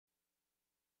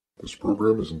This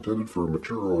program is intended for a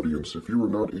mature audience. If you are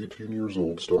not 18 years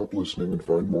old, stop listening and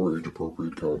find more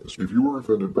age-appropriate content. If you are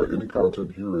offended by any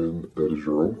content herein, that is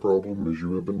your own problem, as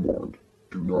you have been warned.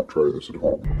 Do not try this at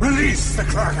home. Release the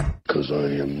Kraken! Because I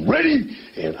am ready,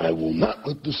 and I will not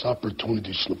let this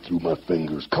opportunity slip through my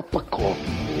fingers. Cup of coffee,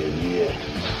 man, yeah.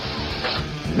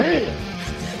 Man!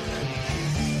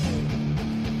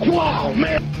 Wow,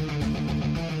 man!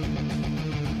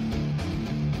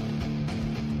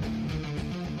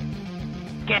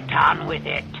 Get on with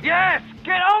it. Yes,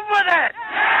 get on with it!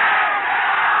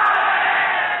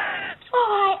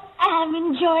 Oh, I am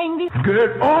enjoying this.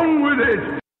 Get on with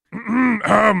it!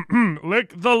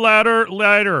 Lick the ladder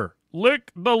later.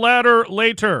 Lick the ladder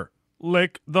later.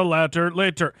 Lick the ladder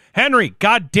later. Henry,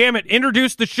 God damn it,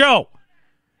 introduce the show.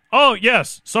 Oh,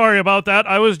 yes, sorry about that.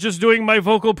 I was just doing my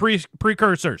vocal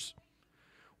precursors.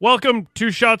 Welcome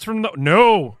to Shots from the...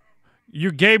 No,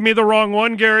 you gave me the wrong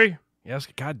one, Gary. Yes,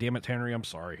 God damn it, Henry, I'm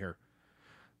sorry here.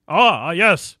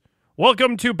 Yes.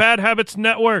 Welcome to Bad Habits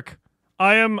Network.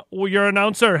 I am your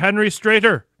announcer, Henry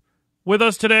Strater. With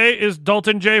us today is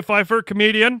Dalton J. Pfeiffer,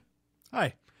 comedian.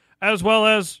 Hi. As well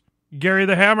as Gary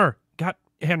the Hammer. God,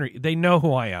 Henry, they know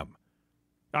who I am.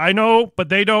 I know, but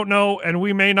they don't know, and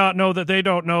we may not know that they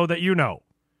don't know that you know.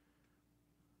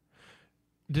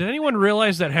 Did anyone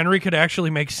realize that Henry could actually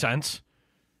make sense?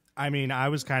 I mean, I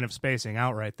was kind of spacing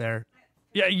out right there.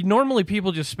 Yeah, normally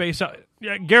people just space out.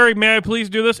 Yeah, Gary, may I please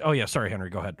do this? Oh, yeah, sorry, Henry,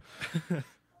 go ahead.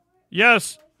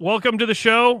 Yes, welcome to the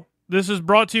show. This is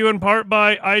brought to you in part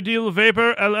by Ideal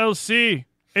Vapor, LLC,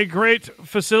 a great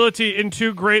facility in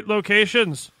two great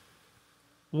locations.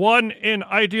 One in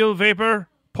Ideal Vapor,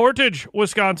 Portage,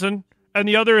 Wisconsin, and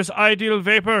the other is Ideal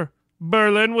Vapor,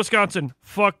 Berlin, Wisconsin.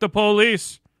 Fuck the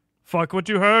police. Fuck what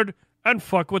you heard, and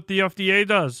fuck what the FDA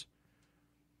does.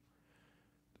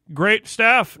 Great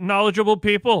staff, knowledgeable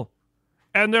people,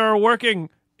 and they are working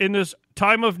in this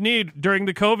time of need during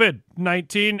the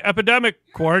COVID-19 epidemic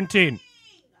quarantine.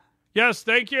 Yes,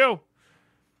 thank you.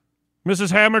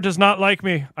 Mrs. Hammer does not like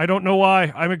me. I don't know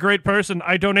why. I'm a great person.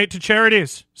 I donate to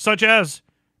charities such as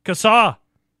CASA,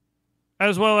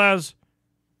 as well as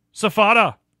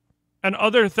SFTB, and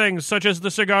other things such as the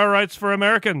Cigar Rights for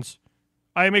Americans.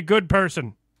 I am a good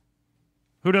person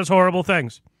who does horrible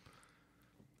things.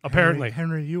 Apparently.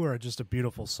 Henry, you are just a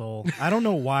beautiful soul. I don't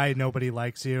know why nobody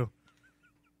likes you.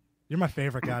 You're my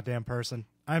favorite goddamn person.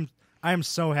 I am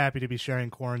so happy to be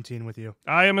sharing quarantine with you.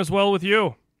 I am as well with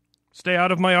you. Stay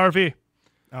out of my RV.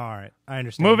 All right, I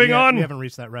understand. Moving on. We haven't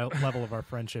reached that level of our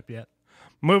friendship yet.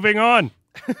 Moving on.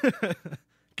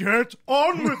 Get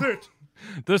on with it!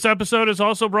 This episode is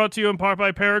also brought to you in part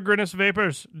by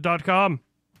PeregrinusVapors.com.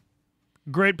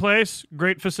 Great place,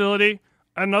 great facility.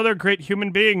 Another great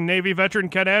human being, Navy veteran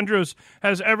Ken Andrews,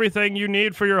 has everything you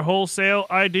need for your wholesale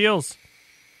ideals.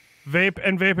 Vape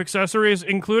and vape accessories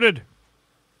included.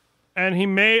 And he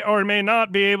may or may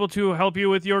not be able to help you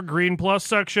with your Green Plus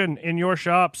section in your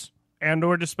shops and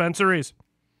or dispensaries.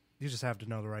 You just have to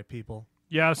know the right people.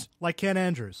 Yes. Like Ken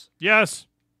Andrews. Yes.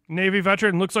 Navy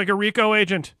veteran, looks like a RICO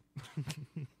agent.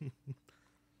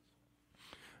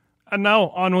 And now,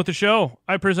 on with the show.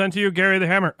 I present to you Gary the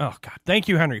Hammer. Oh, God. Thank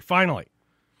you, Henry. Finally.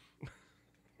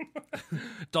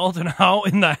 Dalton, how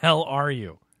in the hell are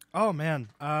you? Oh, man.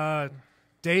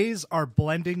 Days are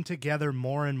blending together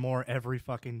more and more every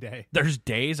fucking day. There's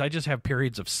days? I just have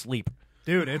periods of sleep.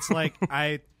 Dude, it's like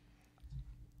I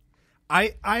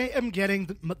am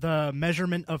getting the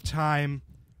measurement of time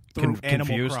through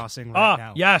Animal Crossing right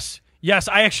now. Yes. Yes,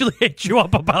 I actually hit you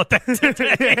up about that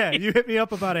today. Yeah, you hit me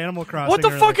up about Animal Crossing. What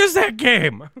the fuck is that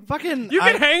game? Fucking, you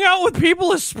can hang out with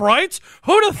people as sprites?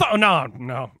 Who'd have thought?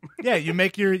 No. Yeah, you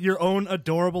make your own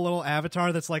adorable little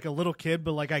avatar that's like a little kid,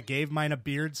 but like I gave mine a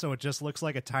beard, so it just looks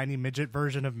like a tiny midget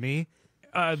version of me.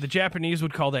 The Japanese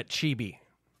would call that chibi.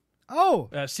 Oh.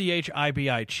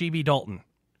 CHIBI, Chibi Dalton.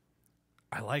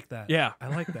 I like that. Yeah. I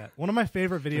like that. One of my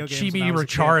favorite video games. Chibi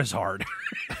Charizard.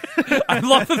 I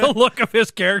love the look of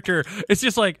his character. It's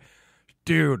just like,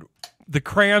 dude, the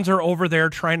crayons are over there.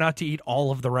 Try not to eat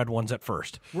all of the red ones at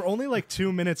first. We're only like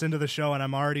 2 minutes into the show, and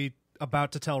I'm already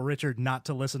about to tell Richard not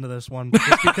to listen to this one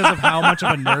just because of how much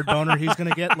of a nerd boner he's going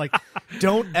to get. Like,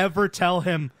 don't ever tell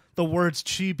him the words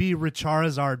Chibi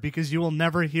Charizard because you will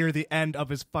never hear the end of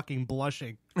his fucking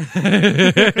blushing.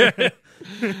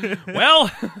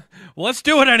 Well, let's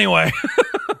do it anyway.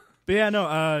 But yeah,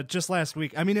 no, just last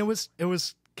week. I mean, it was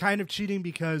kind of cheating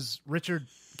because Richard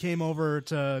came over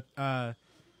and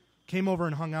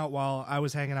hung out while I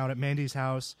was hanging out at Mandy's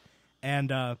house,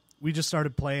 and we just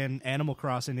started playing Animal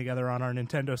Crossing together on our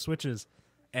Nintendo Switches,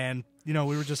 and we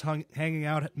were just hanging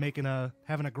out,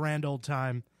 having a grand old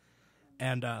time,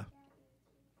 and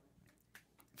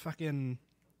fucking.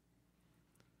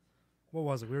 What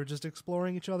was it? We were just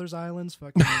exploring each other's islands.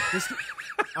 Fucking.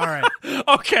 All right.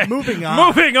 Okay. Moving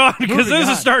on, because this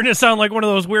is starting to sound like one of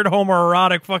those weird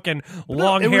homoerotic fucking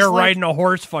long hair riding a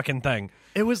horse fucking thing.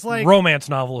 It was like romance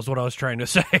novel is what I was trying to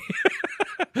say.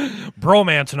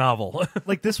 Bromance novel.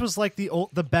 Like this was like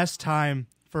the best time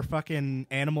for fucking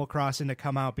Animal Crossing to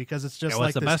come out because it's just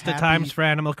like the best of times for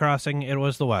Animal Crossing. It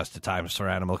was the worst of times for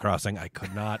Animal Crossing. I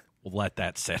could not let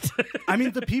that sit. I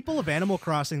mean, the people of Animal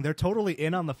Crossing, they're totally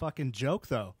in on the fucking joke,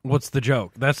 though. What's the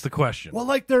joke? That's the question. Well,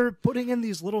 like they're putting in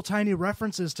these little tiny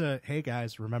references to, hey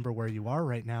guys, remember where you are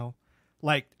right now.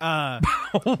 Like,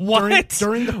 what?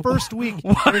 During the first week,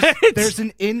 there's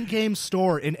an in-game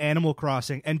store in Animal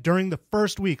Crossing, and during the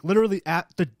first week, literally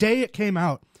at the day it came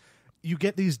out, you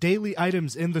get these daily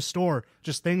items in the store,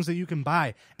 just things that you can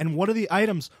buy. And one of the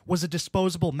items was a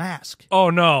disposable mask.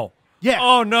 Oh, no. Yeah.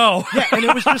 Oh, no. Yeah, and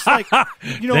it was just like,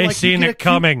 you know, they like seen it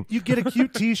coming. You get a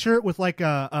cute T-shirt with like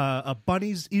a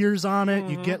bunny's ears on it.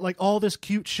 You get like all this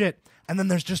cute shit. And then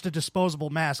there's just a disposable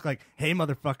mask like, hey,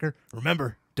 motherfucker,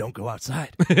 remember, don't go outside.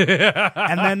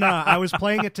 And then I was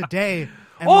playing it today.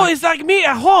 And it's like me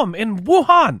at home in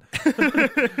Wuhan.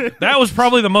 That was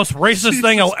probably the most racist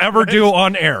thing I'll ever do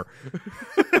on air.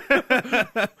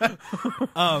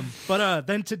 But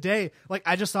then today, like,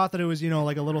 I just thought that it was, you know,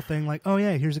 like a little thing like, oh,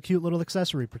 yeah, here's a cute little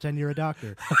accessory. Pretend you're a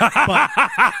doctor. But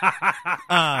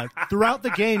throughout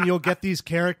the game, you'll get these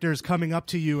characters coming up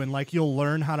to you and, like, you'll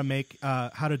learn how to make,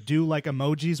 how to do, like,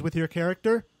 emojis with your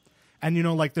character. And, you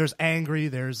know, like, there's angry,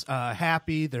 there's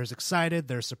happy, there's excited,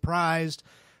 there's surprised,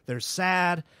 there's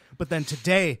sad. But then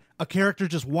today, a character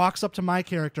just walks up to my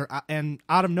character and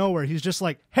out of nowhere, he's just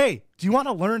like, hey, do you want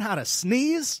to learn how to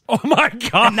sneeze? Oh, my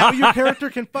God. And now your character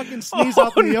can fucking sneeze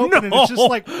out in the open. And it's just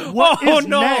like, what is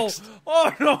next?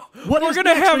 Oh, no. What We're going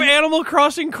to have Animal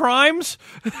Crossing crimes?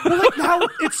 Well, like now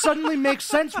it suddenly makes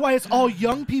sense why it's all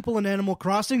young people in Animal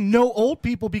Crossing, no old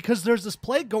people, because there's this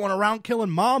plague going around killing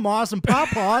mamas and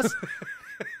papas.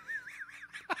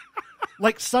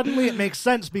 Like, suddenly it makes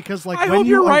sense because, like, I when hope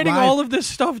you're writing arrive, all of this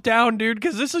stuff down, dude,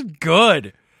 because this is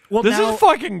good. Well, this now, is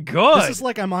fucking good. This is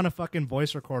like I'm on a fucking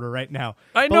voice recorder right now.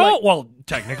 I But, know. like, Well,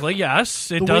 technically,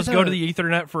 yes. It does go to the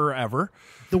Ethernet forever.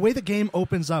 The way the game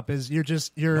opens up is you're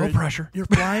No pressure. You're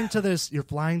flying to this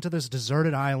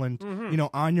deserted island, you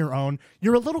know, on your own.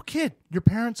 You're a little kid. Your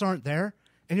parents aren't there,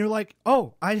 and you're like,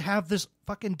 "Oh, I have this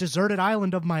fucking deserted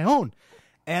island of my own."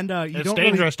 And It's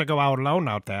dangerous to go out alone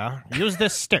out there. Use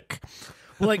this stick.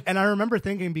 Well, like, and I remember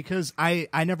thinking because I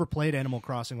never played Animal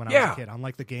Crossing when I was a kid on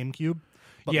like the GameCube.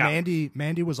 But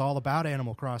Mandy was all about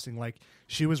Animal Crossing. Like,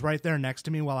 she was right there next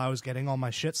to me while I was getting all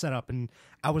my shit set up, and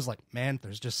I was like, man,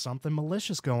 there's just something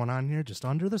malicious going on here, just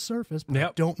under the surface, but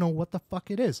I don't know what the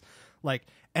fuck it is. Like,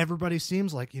 everybody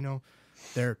seems like, you know,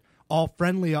 they're all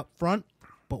friendly up front,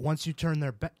 but once you turn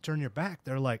your back,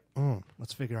 they're like,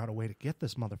 let's figure out a way to get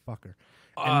this motherfucker.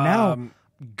 And now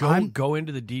go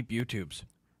into the deep YouTubes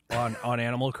on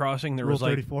Animal Crossing. There Rule was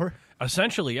like 34?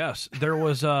 Essentially, yes. There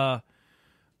was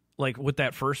like with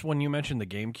that first one you mentioned, the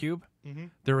GameCube. Mm-hmm.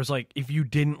 There was like, if you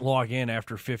didn't log in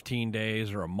after 15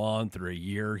 days or a month or a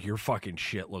year, your fucking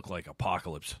shit looked like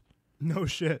apocalypse. No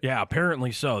shit. Yeah,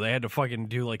 apparently so. They had to fucking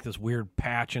do like this weird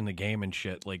patch in the game and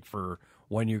shit, like for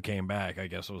when you came back. I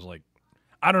guess it was like,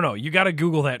 I don't know. You got to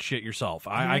Google that shit yourself.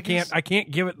 I can't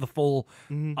give it the full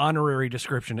honorary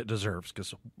description it deserves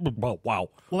because, well, wow.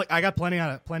 Well, like, I got plenty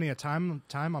of time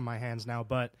on my hands now,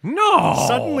 but no,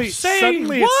 suddenly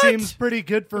what? It seems pretty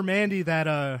good for Mandy that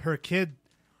her kid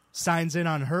signs in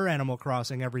on her Animal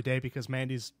Crossing every day because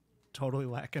Mandy's totally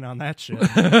lacking on that shit.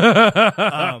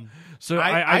 So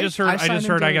I just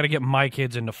heard I got to get my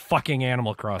kids into fucking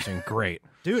Animal Crossing. Great.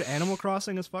 Dude, Animal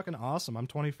Crossing is fucking awesome. I'm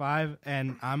 25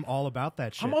 and I'm all about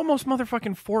that shit. I'm almost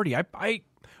motherfucking 40. I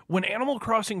when Animal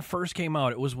Crossing first came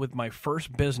out, it was with my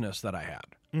first business that I had.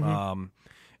 Mm-hmm.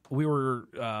 We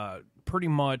were pretty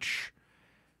much,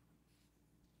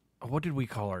 what did we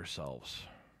call ourselves?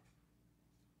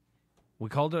 We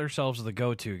called ourselves the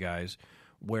go-to guys,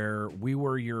 where we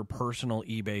were your personal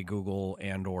eBay, Google,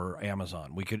 and or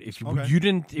Amazon. We could, if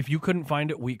you couldn't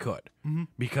find it, we could,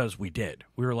 because we did.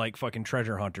 We were like fucking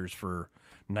treasure hunters for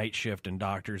night shift and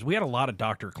doctors. We had a lot of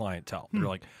doctor clientele. They're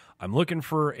like, I'm looking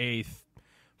for a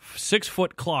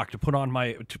 6-foot clock to put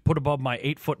above my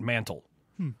 8-foot mantle.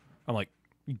 I'm like,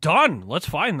 done. Let's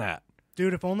find that,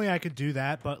 dude. If only I could do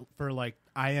that, but for like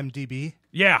IMDb.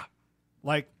 Yeah,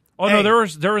 like. Oh, hey, no,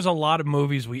 there was a lot of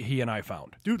movies he and I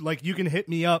found. Dude, like, you can hit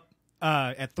me up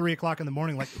at 3 o'clock in the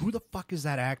morning, like, who the fuck is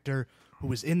that actor who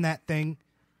was in that thing?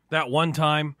 That one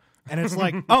time. And it's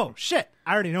like, oh, shit,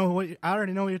 I already know what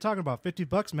you're talking about.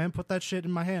 $50, man, put that shit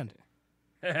in my hand.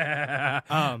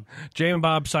 Jay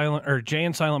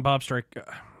and Silent Bob strike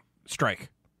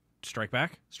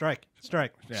back. Strike.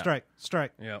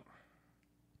 Yep.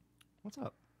 What's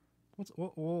up?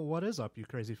 What is up, you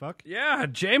crazy fuck? Yeah,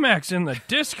 J-Max in the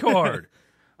Discord.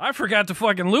 I forgot to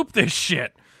fucking loop this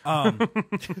shit. Well,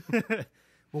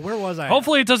 where was I?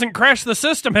 Hopefully it doesn't crash the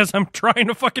system as I'm trying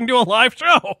to fucking do a live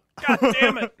show. God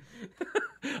damn it.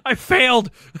 I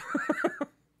failed.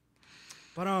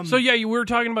 But So yeah, we were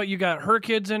talking about you got her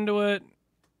kids into it.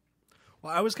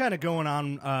 Well, I was kind of going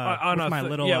on with my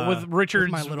little with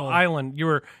Richard's with my little island. You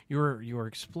were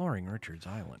exploring Richard's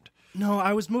island. No,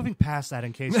 I was moving past that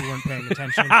in case you weren't paying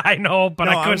attention. I know, but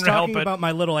no, I couldn't was help talking it. about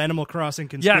my little Animal Crossing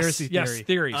conspiracy theory. Yes,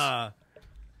 theories.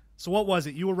 So what was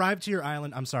it? You arrived to your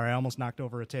island. I'm sorry, I almost knocked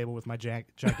over a table with my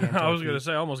gigantic. I was going to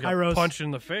say, I almost got punched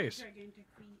in the face.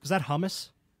 Was that hummus?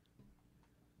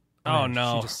 Oh man,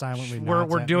 no! She just silently we're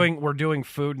nods at doing food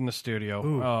food in the studio.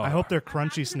 Ooh, Oh. I hope they're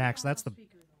crunchy snacks. That's the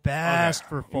best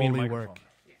for You mean Foley microphone. work.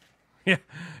 Yeah,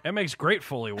 it makes great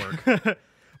Foley work.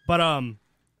 But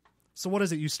so what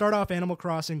is it? You start off Animal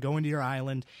Crossing, go into your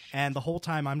island, and the whole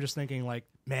time I'm just thinking, like,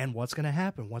 man, what's going to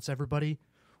happen?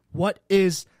 What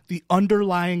is the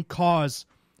underlying cause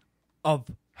of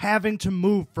having to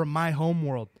move from my home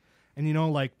world? And, you know,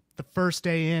 like, the first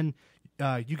day in,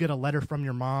 you get a letter from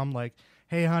your mom, like,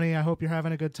 hey, honey, I hope you're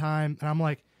having a good time. And I'm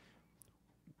like,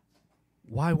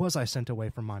 why was I sent away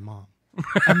from my mom?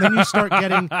 And then you start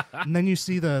getting, and then you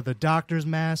see the doctor's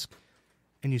mask,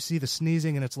 and you see the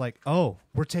sneezing, and it's like, oh,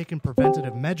 we're taking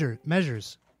preventative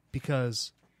measures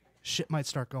because shit might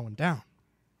start going down.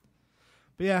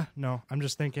 But yeah, no, I'm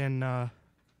just thinking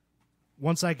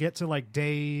once I get to like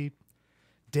day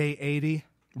 80,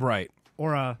 Right.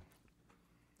 or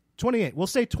 28, we'll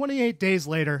say 28 days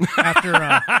later after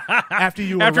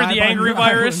you After arrive the on angry your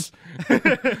virus.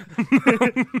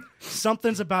 island,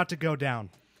 something's about to go down.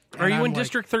 Are And you I'm in like,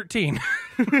 District 13?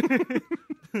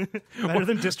 better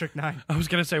than District 9? I was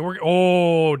gonna say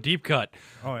deep cut.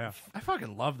 Oh yeah, I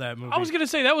fucking love that movie. I was gonna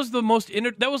say that was the most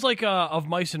that was like of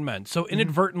Mice and Men, so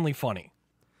inadvertently funny.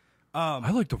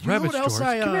 I like the know rabbit what else stores.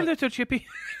 I, Come here, little chippy.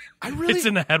 I really, It's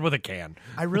in the head with a can.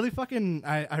 I really fucking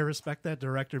I respect that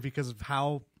director because of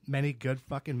how many good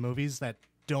fucking movies that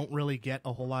don't really get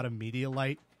a whole lot of media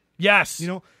light. Yes. You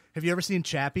know, have you ever seen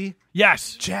Chappie?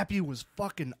 Yes. Chappie was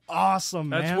fucking awesome,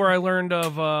 man. That's where I learned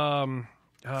of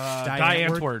Die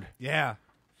Antwoord. Yeah.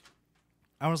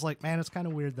 I was like, man, it's kind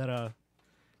of weird that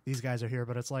these guys are here,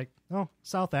 but it's like, oh,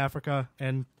 South Africa,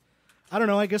 and I don't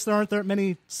know, I guess there aren't that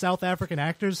many South African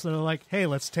actors that are like, hey,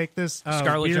 let's take this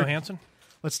Scarlett Johansson.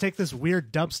 Let's take this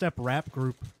weird dubstep rap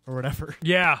group or whatever.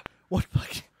 Yeah. What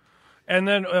fucking? And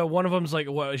then one of them's like,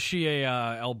 what, is she a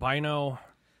albino?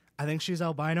 I think she's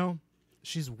albino.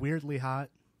 She's weirdly hot.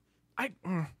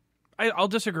 I'll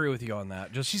disagree with you on that.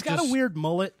 She's got a weird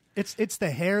mullet. It's the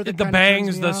hair that the kinda bangs,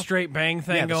 turns me the off. straight bang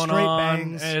thing Yeah, the going straight on.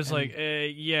 bangs And it's and- like,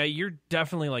 yeah, you're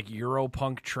definitely like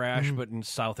Europunk trash, but in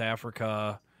South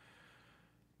Africa,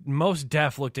 most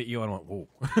deaf looked at you and went, "Whoa."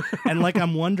 And like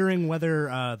I'm wondering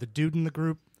whether the dude in the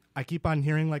group, I keep on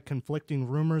hearing like conflicting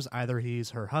rumors. Either he's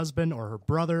her husband or her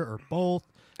brother or both.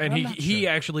 And I'm not he sure.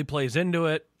 actually plays into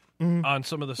it on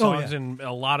some of the Oh, songs yeah. and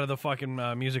a lot of the fucking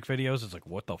music videos. It's like,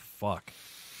 what the fuck?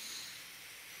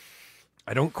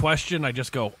 I don't question. I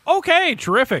just go, okay,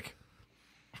 terrific.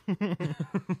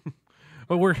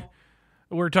 But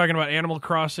we're talking about Animal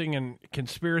Crossing and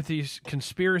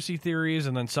conspiracy theories,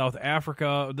 and then South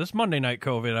Africa. This Monday Night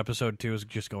COVID episode 2 is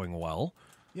just going well.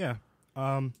 Yeah.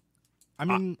 I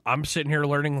mean, I'm sitting here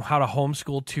learning how to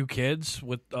homeschool 2 kids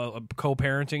with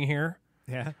co-parenting here.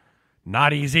 yeah.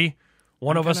 Not easy.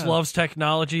 One of us kinda- loves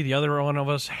technology. The other one of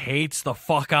us hates the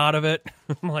fuck out of it.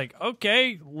 I'm like,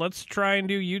 okay, let's try and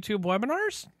do YouTube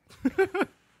webinars.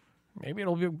 Maybe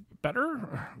it'll be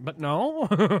better, but no.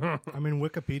 I mean,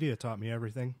 Wikipedia taught me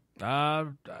everything. I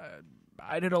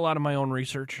did a lot of my own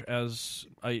research as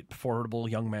a affordable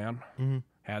young man.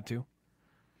 Had to.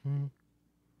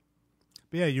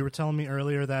 But yeah, you were telling me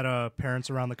earlier that parents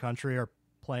around the country are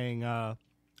playing Are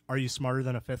You Smarter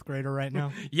Than a Fifth Grader right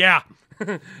now? Yeah.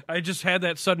 I just had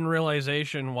that sudden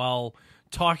realization while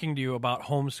talking to you about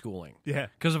homeschooling. Yeah.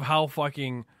 Because of how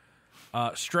fucking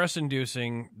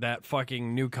stress-inducing that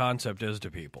fucking new concept is to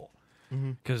people.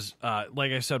 Because,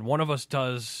 like I said, one of us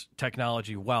does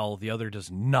technology well, the other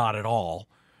does not at all,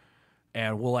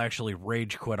 and we'll actually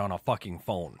rage quit on a fucking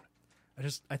phone.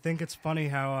 I think it's funny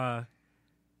how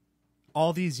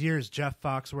all these years Jeff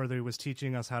Foxworthy was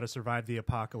teaching us how to survive the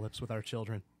apocalypse with our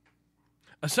children.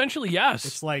 Essentially, yes.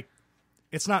 It's like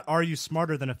It's not, are you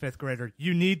smarter than a fifth grader?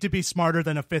 You need to be smarter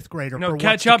than a fifth grader. No, for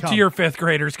catch what's up to to come. your fifth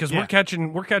graders because Yeah.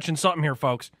 we're catching something here,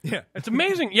 folks. Yeah. It's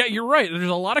amazing. Yeah, you're right. There's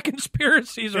a lot of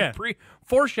conspiracies Yeah. or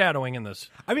foreshadowing in this.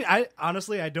 I mean, I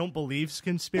honestly don't believe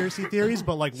conspiracy theories,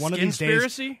 but like one of these days,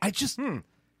 Conspiracy? I just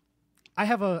I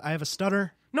have a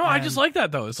stutter. No, I and just like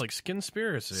that though. It's like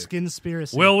skinspiracy.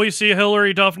 skinspiracy. Will we see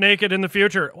Hillary Duff naked in the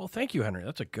future? Well, thank you, Henry.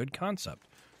 That's a good concept.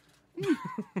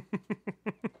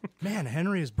 Man,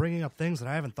 Henry is bringing up things that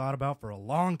I haven't thought about for a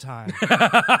long time.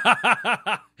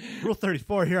 Rule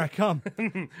 34, here I come.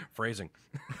 Phrasing.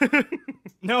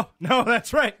 No,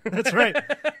 that's right. That's right.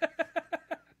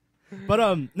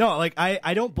 But no, like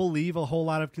I don't believe a whole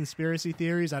lot of conspiracy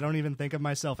theories. I don't even think of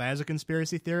myself as a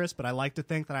conspiracy theorist, but I like to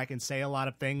think that I can say a lot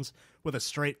of things with a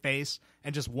straight face,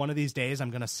 and just one of these days I'm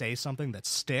going to say something that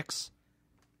sticks.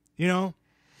 You know?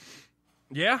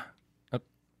 Yeah.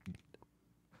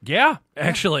 Yeah,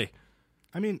 actually.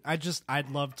 I mean,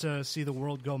 I'd love to see the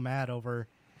world go mad over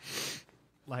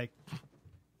like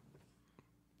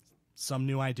some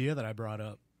new idea that I brought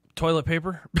up. Toilet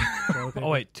paper? Toilet paper. Oh,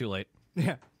 wait, too late.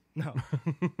 Yeah. No.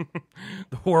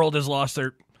 The world has lost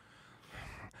their...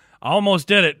 I almost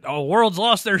did it. Oh, the world's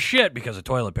lost their shit because of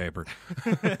toilet paper.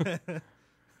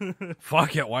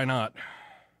 Fuck it, why not?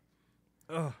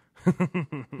 Oh.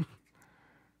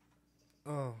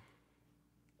 Oh.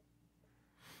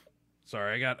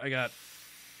 Sorry, I got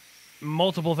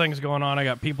multiple things going on. I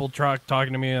got people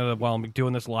talking to me while I'm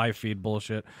doing this live feed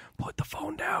bullshit. Put the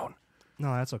phone down.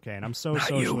 No, that's okay. And I'm so Not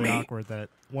you, socially me. awkward that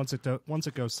once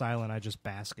it goes silent, I just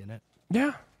bask in it.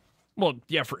 Yeah. Well,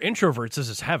 yeah, for introverts, this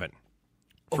is heaven.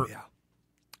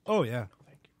 Oh yeah.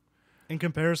 In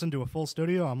comparison to a full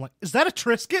studio, I'm like, is that a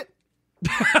Trisket?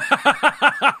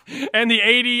 And the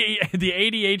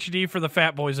ADHD for the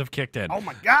fat boys have kicked in. Oh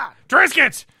my god.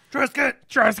 Triscuits! Trisket!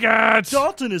 Triscuits!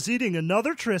 Dalton is eating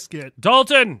another Trisket.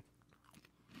 Dalton!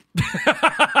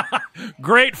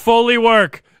 Great Foley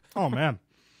work. Oh man.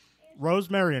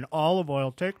 Rosemary and olive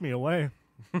oil, take me away.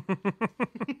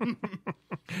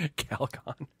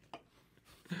 Calgon.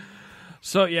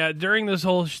 So, yeah, during this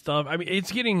whole stuff, I mean,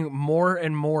 it's getting more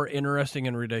and more interesting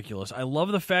and ridiculous. I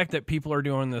love the fact that people are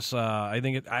doing this, I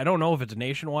don't know if it's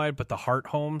nationwide, but the heart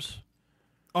homes,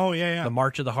 Oh yeah. the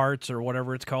March of the Hearts or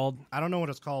whatever it's called. I don't know what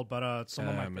it's called, but some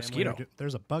of my family mosquito.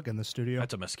 there's a bug in the studio.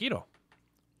 That's a mosquito.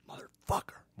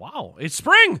 Motherfucker. Wow, it's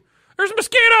spring. There's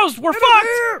mosquitoes. We're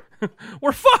fucked.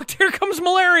 We're fucked. Here comes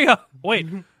malaria. Wait,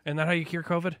 isn't that how you cure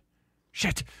COVID?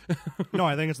 Shit. No,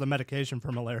 I think it's the medication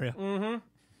for malaria. Mm-hmm.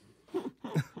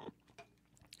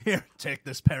 Here, take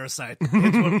this parasite.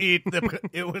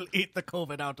 It will eat the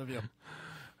COVID out of you.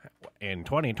 In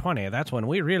 2020, that's when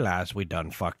we realized we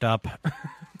done fucked up.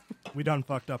 We done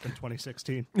fucked up in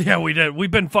 2016. Yeah, we did.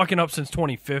 We've been fucking up since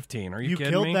 2015. Are you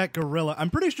kidding killed me? that gorilla. I'm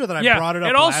pretty sure that I brought it up.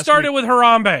 It all last started week. with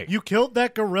Harambe. You killed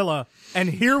that gorilla, and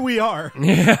here we are.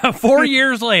 Yeah, 4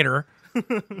 years later.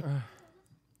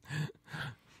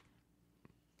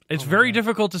 It's very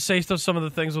difficult to say some of the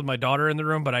things with my daughter in the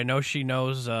room, but I know she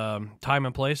knows time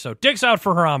and place. So dicks out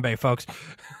for Harambe, folks.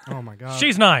 Oh my god.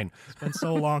 She's 9. It's been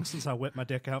so long since I whipped my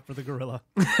dick out for the gorilla.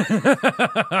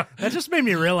 That just made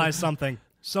me realize something.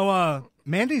 So,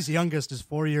 Mandy's youngest is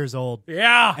 4 years old.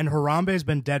 Yeah. And Harambe's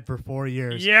been dead for 4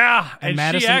 years. Yeah. And And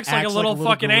Madison she acts like a little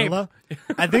fucking gorilla. ape.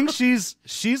 I think she's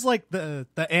like the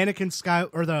Anakin Sky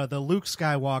or the Luke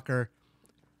Skywalker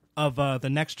of the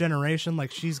next generation.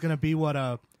 Like she's gonna be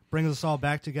what brings us all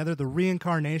back together. The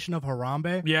reincarnation of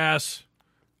Harambe. Yes.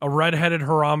 A redheaded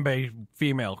Harambe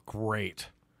female. Great.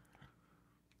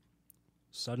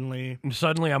 Suddenly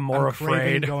I'm more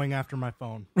craving afraid. going after my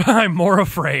phone. I'm more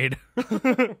afraid.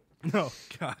 No,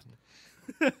 God.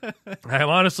 I'm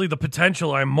honestly the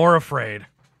potential. I'm more afraid.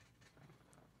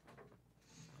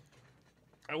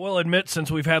 I will admit,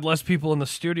 since we've had less people in the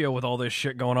studio with all this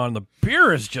shit going on, the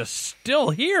beer is just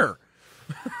still here.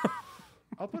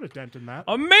 I'll put a dent in that.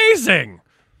 Amazing.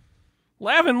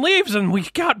 Lavin leaves and we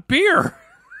got beer.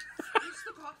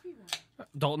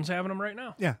 Dalton's having them right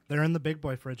now. Yeah, they're in the big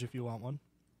boy fridge if you want one.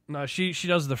 No, she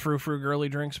does the frou-frou girly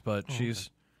drinks, but she's...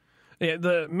 Yeah,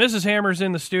 the Mrs. Hammer's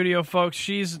in the studio, folks.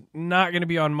 She's not going to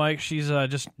be on mic. She's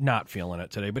just not feeling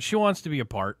it today, but she wants to be a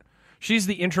part. She's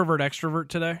the introvert extrovert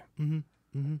today.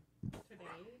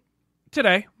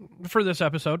 Today, for this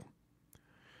episode.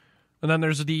 And then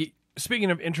there's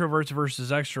speaking of introverts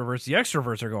versus extroverts, the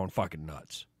extroverts are going fucking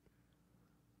nuts.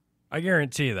 I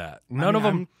guarantee that. None of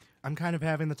them... I'm kind of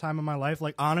having the time of my life.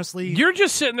 Like, honestly... You're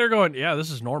just sitting there going, yeah,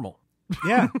 this is normal.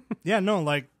 Yeah. Yeah, no,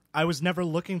 like, I was never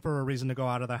looking for a reason to go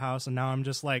out of the house, and now I'm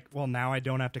just like, well, now I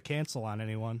don't have to cancel on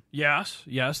anyone. Yes,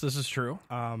 this is true.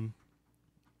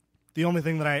 The only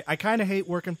thing that I kind of hate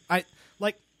working, I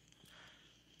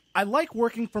like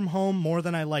working from home more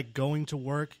than I like going to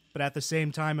work, but at the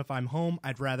same time, if I'm home,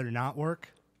 I'd rather not work.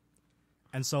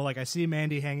 And so, like, I see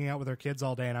Mandy hanging out with her kids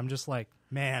all day, and I'm just like,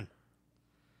 man,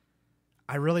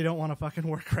 I really don't want to fucking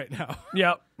work right now.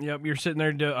 Yep. You're sitting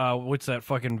there, what's that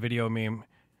fucking video meme?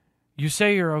 You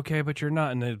say you're okay, but you're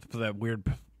not, and that weird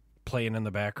playing in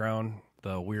the background,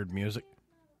 the weird music.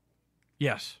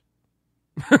 Yes.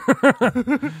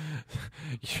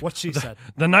 What she said.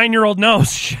 The 9-year-old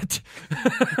knows. Shit.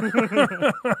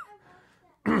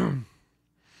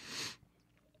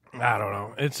 I don't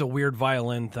know. It's a weird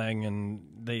violin thing,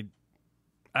 and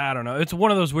I don't know. It's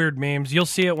one of those weird memes. You'll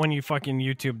see it when you fucking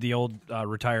YouTube the old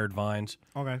retired Vines.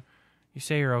 Okay. You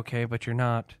say you're okay, but you're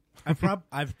not.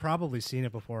 I've probably seen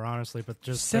it before, honestly, but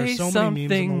just say there's so many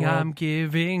memes in the world. I'm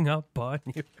giving up on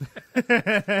you.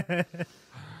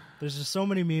 There's just so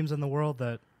many memes in the world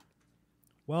that,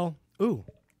 well,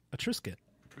 a Triscuit.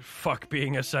 Fuck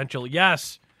being essential.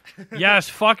 Yes.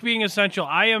 Fuck being essential.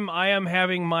 I am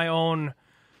having my own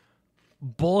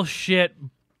bullshit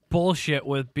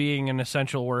with being an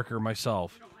essential worker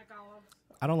myself.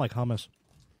 I don't like hummus.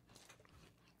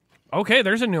 Okay,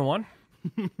 there's a new one.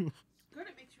 Good, it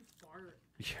makes you fart.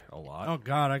 Yeah, a lot. Oh,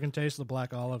 God, I can taste the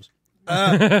black olives. You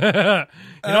don't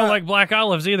like black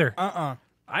olives either. Uh-uh.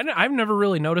 I've never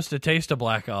really noticed a taste of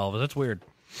black olives. That's weird.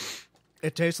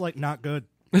 It tastes like not good.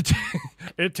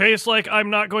 It tastes like I'm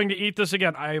not going to eat this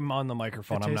again. I'm on the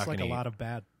microphone. It I'm tastes not like going to a eat. lot of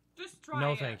bad. Just try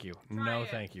No, it. thank you. Try No,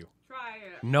 it. thank you. Try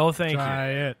it. No, thank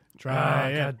Try you. it. Try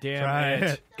it. God damn Try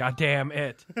it. God damn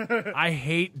it. I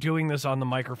hate doing this on the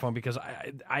microphone because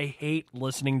I hate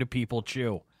listening to people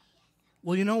chew.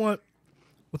 Well, you know what?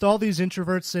 With all these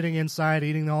introverts sitting inside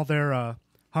eating all their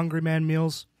Hungry Man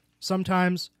meals,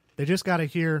 sometimes they just got to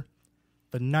hear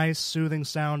the nice, soothing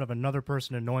sound of another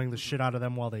person annoying the shit out of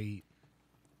them while they eat.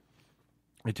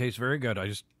 It tastes very good.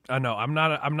 I know I'm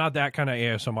not that kind of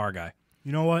ASMR guy.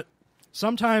 You know what?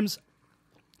 Sometimes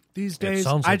these days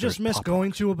sounds I like just there's miss Pop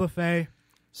going to a buffet,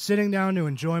 sitting down to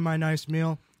enjoy my nice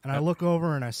meal, and I look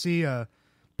over and I see a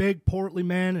big portly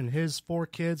man and his 4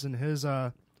 kids and his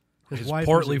wife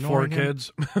Portly who's 4 ignoring him,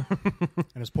 kids. and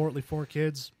his portly 4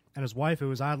 kids and his wife who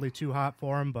was oddly too hot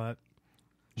for him, but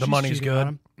The she's money's cheating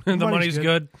on good. him. The money's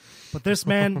good. But this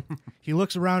man, he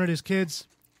looks around at his kids,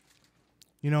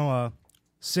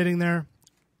 sitting there,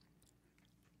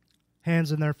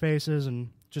 hands in their faces and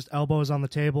just elbows on the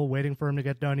table, waiting for him to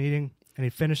get done eating. And he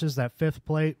finishes that 5th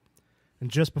plate. And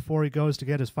just before he goes to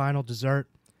get his final dessert,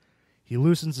 he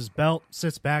loosens his belt,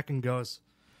 sits back, and goes,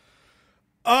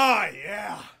 "Oh,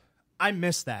 yeah. I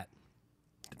miss that."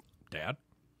 Dad?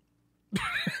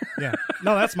 Yeah.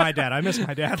 No, that's my dad. I miss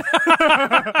my dad.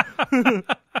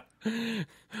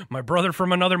 My brother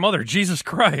from another mother. Jesus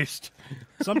Christ.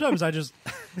 Sometimes I just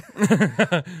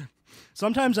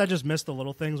miss the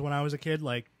little things when I was a kid,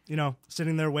 like,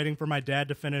 sitting there waiting for my dad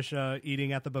to finish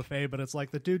eating at the buffet, but it's like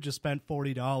the dude just spent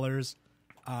 $40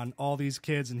 on all these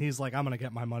kids, and he's like, I'm going to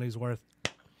get my money's worth.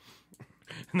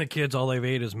 And the kids, all they've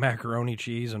ate is macaroni,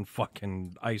 cheese, and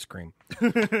fucking ice cream.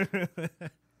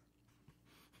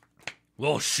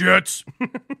 Little shits.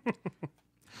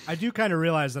 I do kind of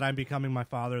realize that I'm becoming my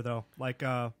father, though. Like,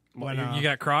 when You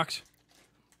got Crocs?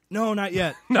 No, not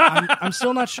yet. I'm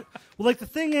still not sure. Well, like, the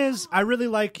thing is, I really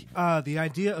like the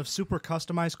idea of super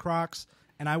customized Crocs,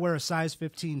 and I wear a size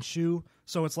 15 shoe,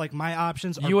 so it's like my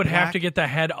options are You would black. have to get the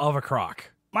head of a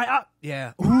Croc.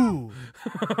 Yeah. Ooh.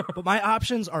 But my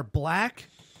options are black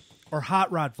or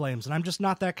hot rod flames, and I'm just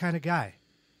not that kind of guy.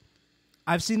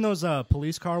 I've seen those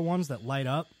police car ones that light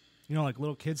up, like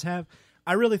little kids have.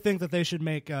 I really think that they should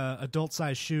make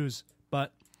adult-sized shoes,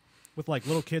 but with, like,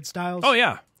 little kid styles. Oh,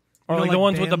 yeah. Or You know, like the like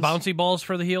ones with the Vans? bouncy balls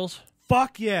for the heels?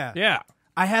 Fuck yeah. Yeah.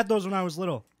 I had those when I was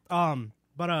little.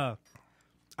 But I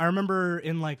remember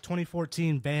in, like,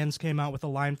 2014, Vans came out with a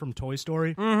line from Toy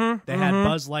Story. Mm-hmm. They had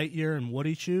Buzz Lightyear and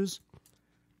Woody shoes.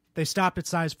 They stopped at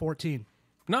size 14.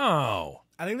 No.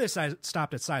 I think they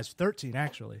stopped at size 13,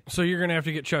 actually. So you're going to have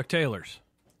to get Chuck Taylor's.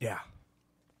 Yeah.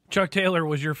 Chuck Taylor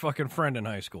was your fucking friend in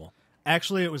high school.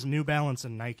 Actually, it was New Balance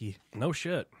and Nike. No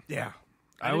shit. Yeah.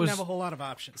 I didn't have a whole lot of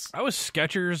options. I was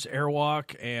Skechers,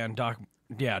 Airwalk, and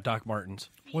Doc Martens.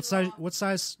 What size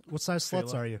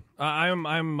sluts are you?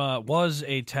 Was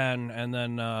a 10 and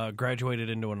then graduated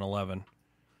into an 11.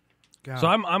 God. So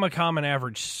I'm a common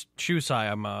average shoe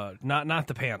size. I'm not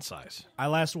the pant size. I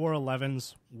last wore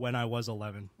 11s when I was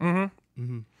 11.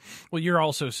 Well, you're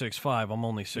also 6'5". I'm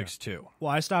only 6'2".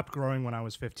 Well, I stopped growing when I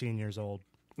was 15 years old.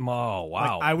 Oh,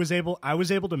 wow. Like, I was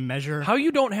able to measure. How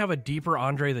you don't have a deeper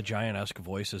Andre the Giant-esque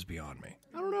voice is beyond me.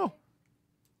 I don't know.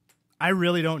 I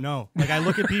really don't know. Like, I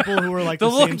look at people who are like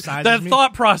the same size that as me.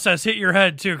 thought process hit your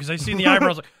head too, because I seen the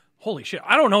eyebrows. Like, holy shit,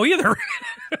 I don't know either.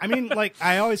 I mean, like,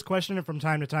 I always question it from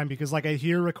time to time because, like, I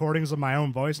hear recordings of my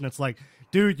own voice and it's like,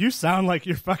 dude, you sound like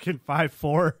you're fucking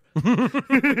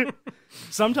 5'4".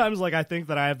 Sometimes, like, I think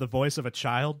that I have the voice of a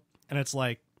child, and it's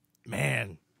like,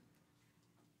 man,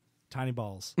 tiny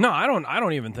balls. No, I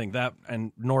don't even think that,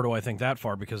 and nor do I think that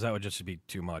far, because that would just be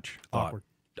too much thought.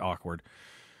 Awkward.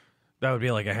 That would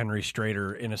be like a Henry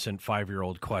Strader innocent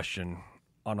 5-year-old question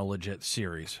on a legit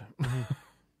series.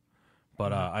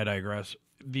 But I digress.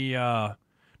 I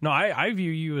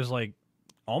view you as like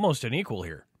almost an equal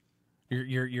here.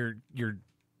 You're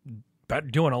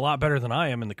doing a lot better than I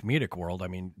am in the comedic world. I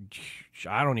mean,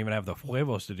 I don't even have the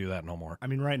huevos to do that no more. I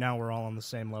mean, right now we're all on the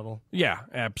same level. Yeah,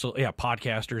 absolutely. Yeah,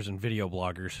 podcasters and video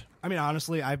bloggers. I mean,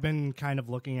 honestly, I've been kind of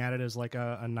looking at it as like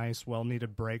a nice,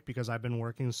 well-needed break because I've been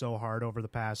working so hard over the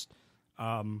past,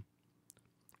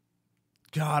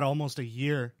 almost a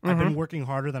year. I've been working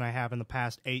harder than I have in the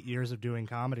past 8 years of doing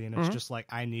comedy, and it's just like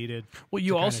I needed. Well,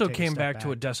 you to also take a came step back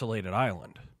to a desolated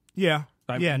island. Yeah.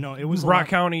 No, it was Rock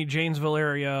County, Janesville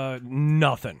area,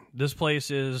 nothing. This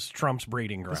place is Trump's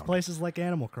breeding ground. This place is like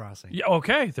Animal Crossing. Yeah,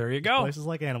 okay, there you go. This place is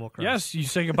like Animal Crossing. Yes, you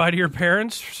say goodbye to your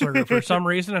parents for some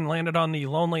reason and landed on the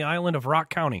lonely island of Rock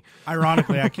County.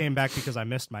 Ironically, I came back because I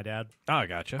missed my dad. Oh, I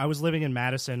gotcha. I was living in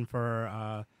Madison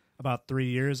for about 3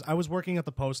 years. I was working at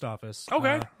the post office.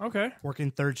 Okay.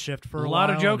 Working third shift for A a lot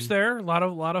while, of jokes and there. A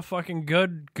lot of fucking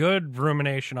good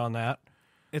rumination on that.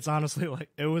 It's honestly like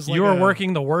it was. Like You were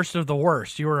working the worst of the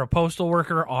worst. You were a postal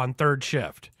worker on third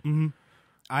shift. Mm-hmm.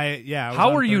 I was How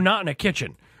on were you third- not in a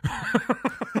kitchen?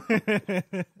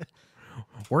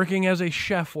 Working as a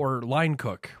chef or line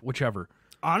cook, whichever.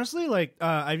 Honestly, like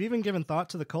I've even given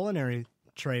thought to the culinary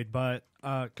trade, but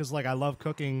because like I love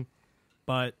cooking,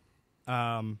 but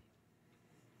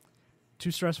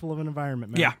too stressful of an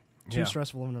environment, man. Yeah. Too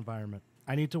stressful of an environment.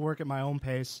 I need to work at my own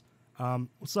pace.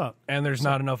 What's up? And there's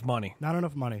not enough money. Not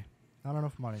enough money. Not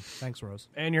enough money. Thanks, Rose.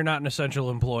 And you're not an essential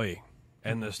employee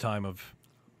in this time of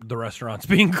the restaurants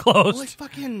being closed. Like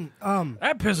fucking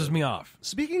That pisses me off.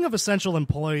 Speaking of essential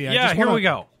employee, I Yeah, just here wanna we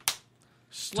go.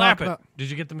 Slap talk it. about- Did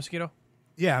you get the mosquito?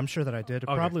 Yeah, I'm sure that I did. It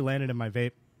Okay. probably landed in my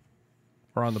vape.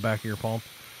 Or on the back of your palm?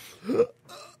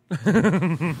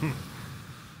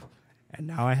 And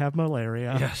now I have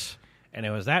malaria. Yes. And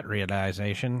it was that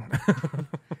realization.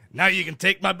 Now you can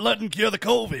take my blood and cure the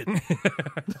COVID.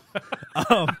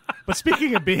 But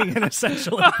speaking of being an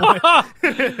essential employee,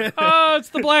 Oh, it's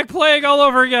the Black Plague all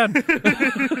over again.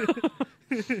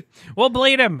 We'll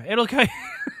bleed him. It'll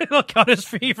cut his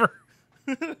fever.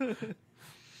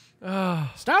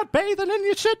 start bathing in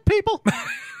your shit, people.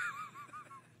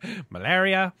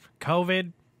 Malaria,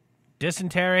 COVID,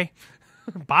 dysentery,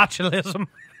 botulism.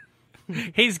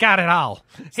 He's got it all.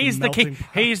 He's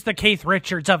the Keith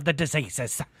Richards of the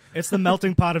diseases. It's the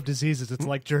melting pot of diseases. It's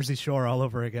like Jersey Shore all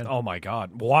over again. Oh my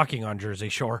God, walking on Jersey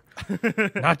Shore.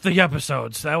 Not the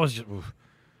episodes. That was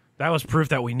proof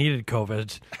that we needed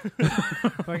COVID.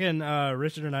 Fucking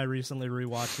Richard and I recently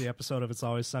rewatched the episode of It's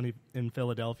Always Sunny in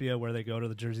Philadelphia where they go to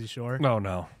the Jersey Shore. No,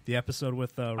 no. The episode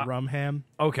with Rum Ham.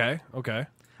 Okay.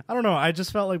 I don't know. I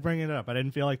just felt like bringing it up. I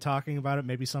didn't feel like talking about it.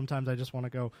 Maybe sometimes I just want to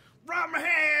go, Rum Ham!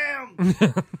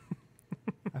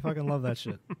 I fucking love that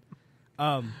shit.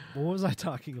 What was I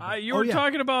talking about? You were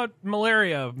talking about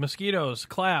malaria, mosquitoes,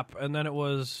 clap, and then it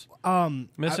was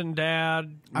missing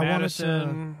dad, I wanted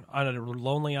Madison, on a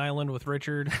lonely island with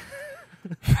Richard.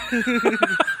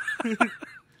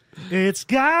 It's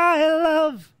guy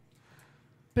love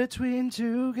between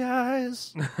two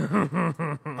guys.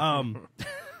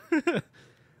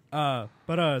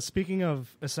 But speaking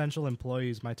of essential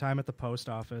employees, my time at the post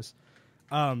office.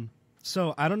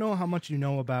 So I don't know how much you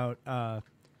know about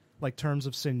like terms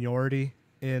of seniority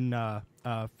in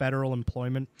federal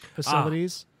employment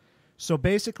facilities. So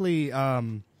basically,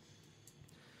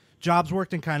 jobs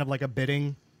worked in kind of like a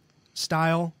bidding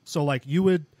style. So like you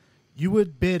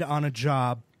would bid on a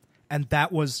job, and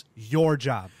that was your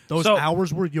job. Those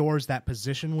hours were yours. That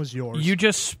position was yours. You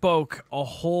just spoke a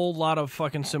whole lot of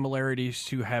fucking similarities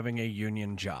to having a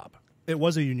union job. It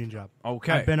was a union job.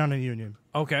 Okay. I've been on a union.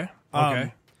 Okay.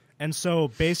 And so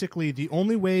basically the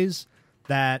only ways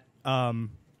that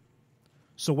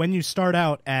so when you start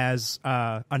out as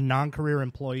a non-career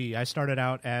employee, I started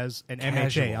out as an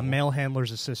MHA, a mail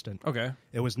handler's assistant. Okay.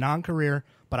 It was non-career,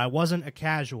 but I wasn't a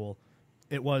casual.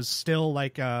 It was still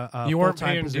like a You weren't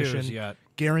full-time paying position, dues yet.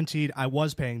 guaranteed. I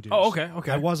was paying dues. Oh, okay.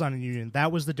 I was on a union.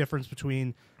 That was the difference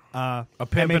between A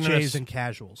pimp and MHAs and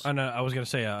casuals. I was going to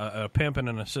say a pimp and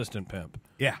an assistant pimp.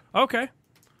 Yeah. Okay.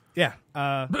 Yeah.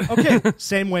 Okay.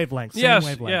 Same wavelength. Same Yes,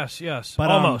 wavelength. yes.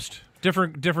 But, almost.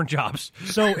 Different jobs.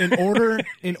 So in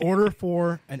order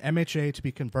for an MHA to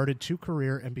be converted to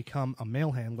career and become a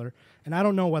mail handler, and I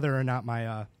don't know whether or not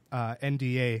my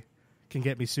NDA can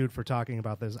get me sued for talking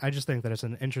about this. I just think that it's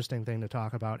an interesting thing to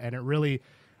talk about, and it really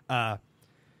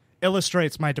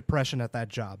illustrates my depression at that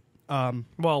job.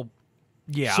 Well,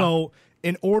 yeah. So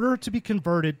in order to be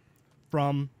converted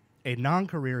from a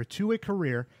non-career to a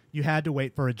career, you had to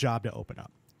wait for a job to open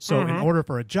up. So in order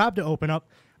for a job to open up,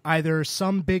 either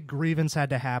some big grievance had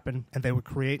to happen and they would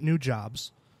create new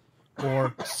jobs,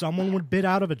 or someone would bid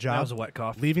out of a job, That was a wet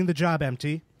cough. leaving the job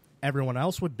empty. Everyone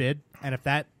else would bid, and if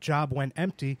that job went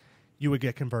empty, you would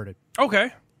get converted.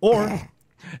 Okay. Or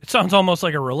It sounds almost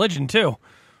like a religion, too.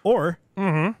 or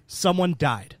someone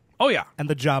died Oh, yeah. and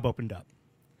the job opened up.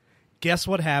 Guess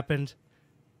what happened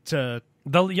to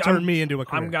Turn turn me into a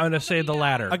career? I'm going to say the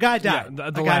latter. A guy died. Yeah,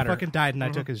 A the guy latter. fucking died, and I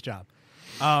took his job.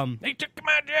 He took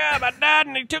my job. I died,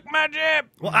 and he took my job.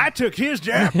 Well, I took his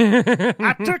job.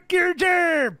 I took your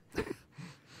job.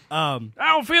 I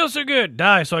don't feel so good.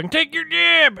 Die so I can take your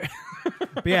job.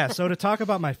 But yeah, so to talk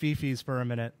about my fee-fees for a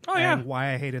minute yeah. and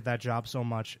why I hated that job so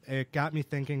much, it got me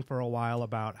thinking for a while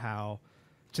about how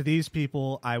to these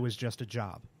people I was just a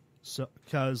job. So,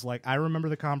 because like I remember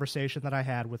the conversation that I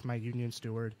had with my union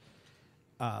steward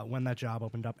when that job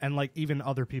opened up, and like even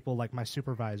other people like my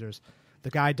supervisors. The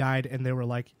guy died, and they were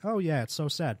like, "Oh yeah, it's so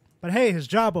sad." But hey, his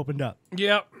job opened up.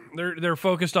 Yep. They're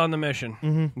focused on the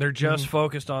mission. They're just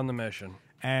focused on the mission.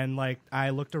 And like I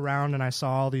looked around and I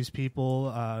saw all these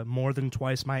people more than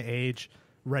twice my age,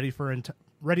 ready for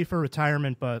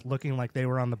retirement, but looking like they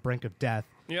were on the brink of death.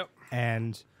 Yep.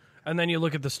 And then you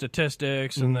look at the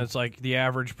statistics, and it's like the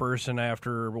average person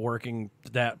after working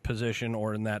that position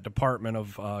or in that department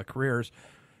of careers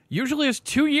usually is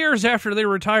 2 years after they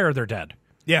retire, they're dead.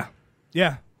 yeah.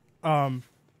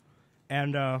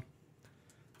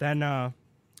 Then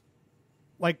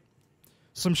like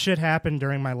some shit happened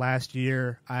during my last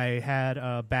year. I had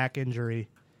a back injury,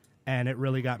 and it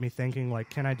really got me thinking, like,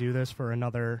 can I do this for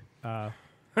another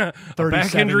 37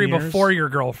 Back injury years? before your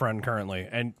girlfriend currently.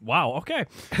 And wow, okay.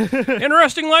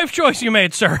 Interesting life choice you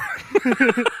made, sir.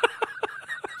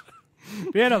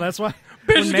 Yeah, no, that's why.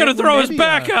 Bitch is going to throw his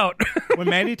back out. When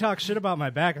Mandy talks shit about my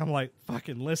back, I'm like,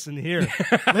 fucking listen here.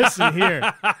 Listen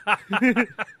here.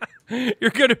 You're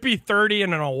going to be 30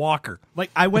 and in a walker. Like,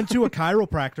 I went to a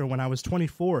chiropractor when I was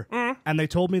 24, and they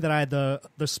told me that I had the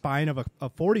spine of a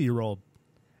 40-year-old.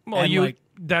 Well, And,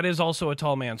 that is also a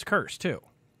tall man's curse, too.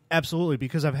 Absolutely,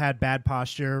 because I've had bad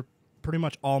posture pretty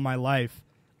much all my life.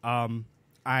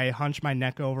 I hunch my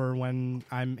neck over when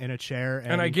I'm in a chair.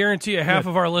 And I guarantee you half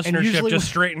of our listenership usually just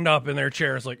straightened up in their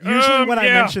chairs like, Usually when I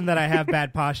yeah. mention that I have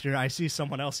bad posture, I see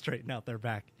someone else straighten out their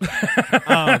back.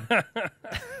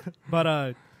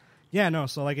 Yeah, no,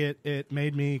 so like it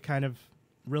made me kind of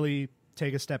really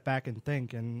take a step back and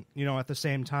think. And, you know, at the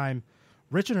same time,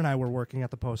 Richard and I were working at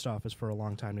the post office for a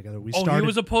long time together. He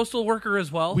was a postal worker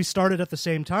as well? We started at the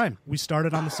same time. We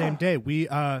started on the same day. We,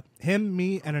 him,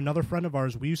 me, and another friend of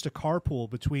ours, we used to carpool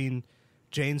between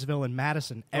Janesville and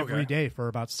Madison every day for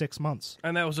about 6 months.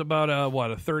 And that was about,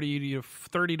 a 30 to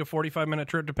 45-minute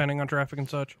trip, depending on traffic and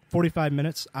such? 45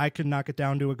 minutes. I could knock it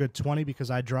down to a good 20 because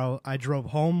I drove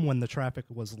home when the traffic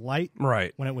was light.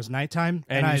 Right. When it was nighttime.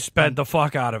 And you sped the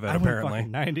fuck out of it, apparently.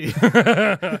 Went fucking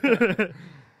 90.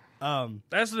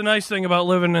 That's the nice thing about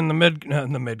living in the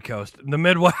mid-coast. The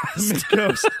Midwest.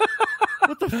 Mid-coast.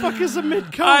 What the fuck is a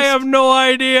mid-coast? I have no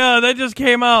idea. That just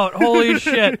came out. Holy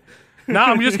shit. Now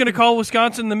I'm just going to call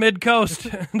Wisconsin the mid-coast.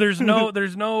 There's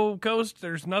no coast.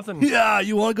 There's nothing. Yeah,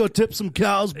 you want to go tip some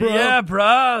cows, bro? Yeah,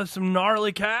 bro. Some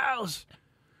gnarly cows.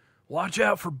 Watch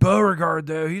out for Beauregard,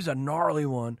 though. He's a gnarly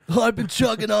one. I've been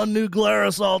chugging on New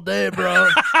Glarus all day, bro.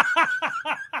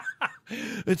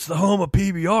 It's the home of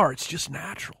PBR. It's just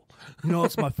natural. You know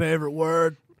what's my favorite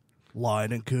word?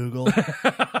 Leinenkugel.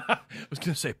 I was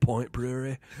going to say Point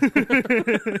Brewery.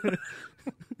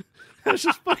 There's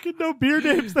just fucking no beer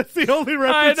names. That's the only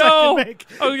reference I can make.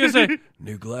 I was going to say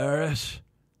New Glarus.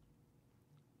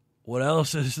 What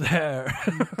else is there?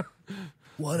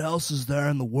 What else is there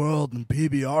in the world than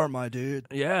PBR, my dude?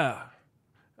 Yeah.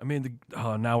 I mean,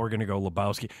 now we're going to go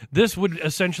Lebowski. This would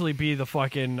essentially be the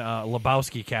fucking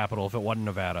Lebowski capital if it wasn't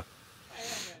Nevada.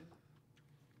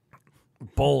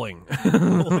 Bowling.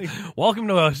 Welcome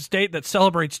to a state that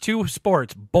celebrates two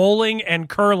sports, bowling and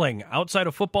curling, outside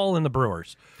of football and the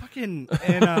Brewers. Fucking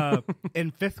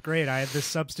in fifth grade, I had this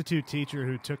substitute teacher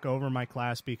who took over my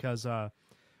class because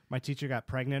my teacher got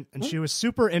pregnant, and she was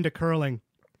super into curling.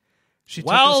 She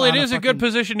Well, took us it on is a good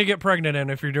position to get pregnant in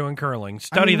if you're doing curling.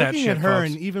 Study that looking shit, at her,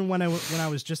 folks. and even when I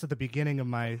was just at the beginning of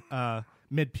my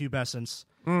mid-pubescence,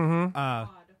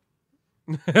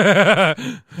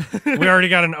 We already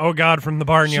got an oh god from the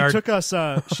barnyard.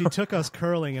 she took us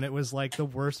curling, and it was like the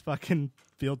worst fucking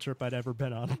field trip I'd ever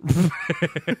been on.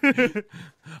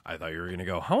 I thought you were gonna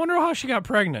go, I wonder how she got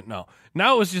pregnant. No,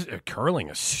 now it was just curling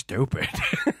is stupid.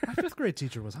 My 5th grade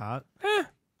teacher was hot.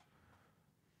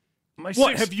 My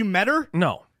What? 6th Have you met her?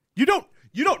 No. You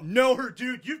don't know her,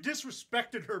 dude. You've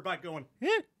disrespected her by going.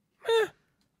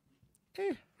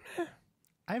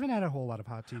 I haven't had a whole lot of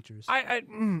hot teachers.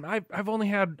 I've only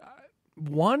had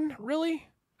one really,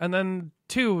 and then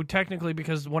 2 technically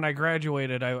because when I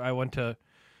graduated, I went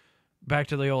back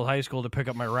to the old high school to pick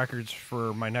up my records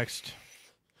for my next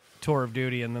tour of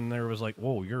duty, and then there was like,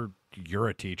 whoa, you're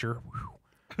a teacher.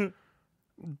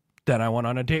 Then I went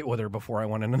on a date with her before I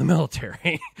went into the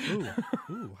military.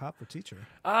 Ooh, hot for teacher.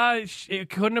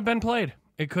 It couldn't have been played.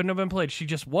 It couldn't have been played. She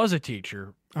just was a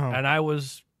teacher, and I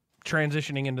was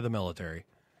transitioning into the military.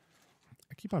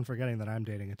 I keep on forgetting that I'm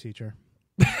dating a teacher.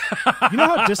 You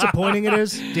know how disappointing it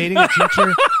is dating a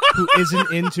teacher who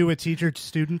isn't into a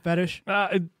teacher-student fetish?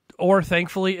 Or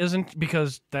thankfully isn't,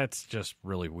 because that's just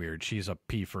really weird. She's a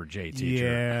P for J teacher.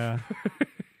 Yeah.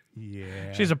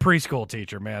 Yeah. She's a preschool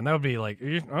teacher, man. That would be like,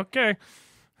 okay.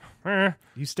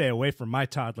 You stay away from my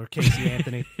toddler, Casey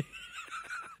Anthony.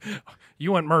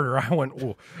 You went murder. I went,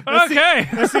 ooh. Okay.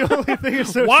 That's the only thing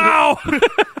associated. Wow.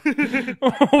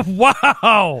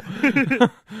 Wow.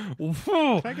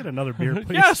 Can I get another beer,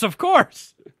 please? Yes, of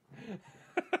course.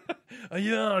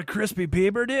 You know a crispy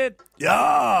paper, dude?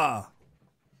 Yeah.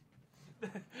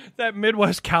 That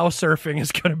Midwest cow surfing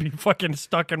is going to be fucking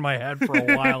stuck in my head for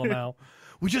a while now.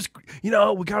 We just, we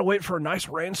got to wait for a nice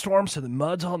rainstorm so the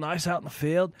mud's all nice out in the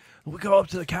field. We go up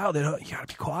to the cow. You got to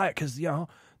be quiet because,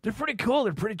 they're pretty cool.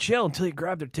 They're pretty chill until you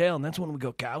grab their tail, and that's when we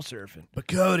go cow surfing. But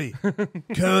Cody,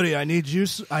 I need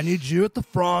you at the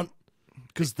front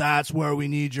because that's where we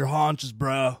need your haunches,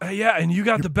 bro. Yeah, and you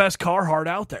got the best Carhartt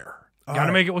out there. Got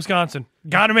to make it Wisconsin.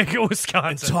 Got to make it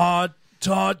Wisconsin. And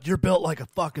Todd, you're built like a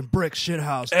fucking brick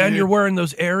shithouse, and dude. you're wearing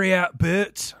those Ariat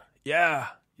boots. Yeah.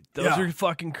 Those are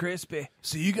fucking crispy.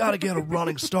 So you got to get a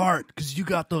running start because you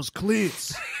got those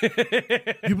cleats.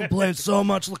 You've been playing so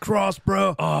much lacrosse,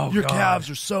 bro. Oh, your God. calves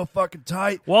are so fucking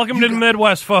tight. Welcome to the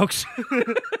Midwest, folks.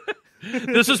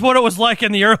 This is what it was like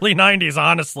in the early 90s,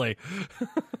 honestly.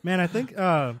 Man, I think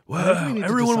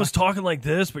everyone was talking like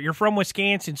this, but you're from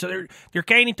Wisconsin, so they're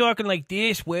kind of talking like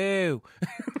this. Whoa.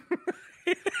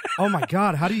 Oh my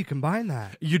God, how do you combine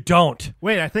that? You don't.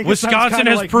 Wait, I think Wisconsin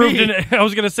has like proved me. it. I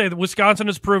was going to say that Wisconsin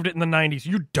has proved it in the 90s.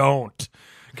 You don't.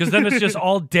 Because then it's just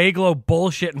all Dayglow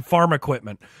bullshit and farm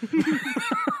equipment.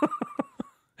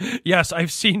 Yes,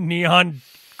 I've seen neon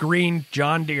green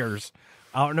John Deeres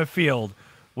out in a field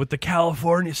with the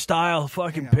California style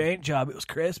fucking paint job. It was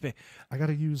crispy. I got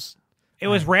to use... It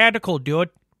was radical, dude.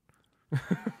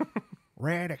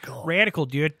 Radical,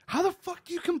 dude. How the fuck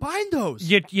do you combine those?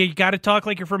 You got to talk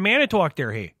like you're from Manitowoc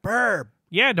there, hey. Burb.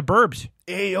 Yeah, the burbs.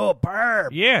 Ayo, burb.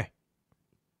 Yeah.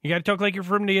 You got to talk like you're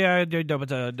from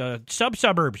the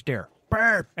sub-suburbs there.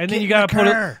 Burb. And then you got to put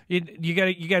you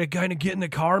got to kind of get in the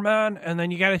car, man, and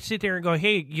then you got to sit there and go,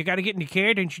 "Hey, you got to get in the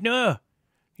car, don't you know?"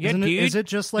 Yeah, dude. Is it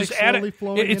just like slowly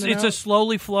flowing in and It's out? a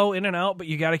slowly flow in and out, but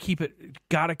you got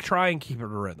to try and keep it a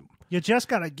rhythm. You just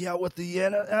got to get with the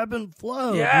ebb and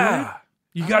flow. Yeah. Dude.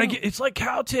 You got to get, it's like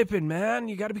cow tipping, man.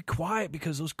 You got to be quiet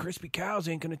because those crispy cows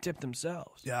ain't going to tip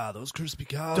themselves. Yeah, those crispy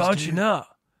cows. Don't dude. you know?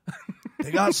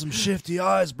 They got some shifty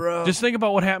eyes, bro. Just think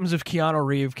about what happens if Keanu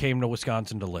Reeves came to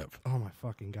Wisconsin to live. Oh my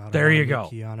fucking God. There you go.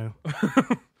 Keanu.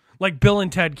 Like Bill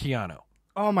and Ted Keanu.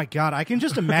 Oh my God. I can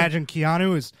just imagine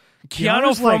Keanu is...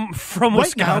 Keanu from right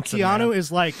Wisconsin. Now, Keanu man.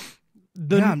 is like...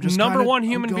 The number one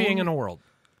human being in the world.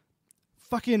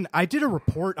 Fucking... I did a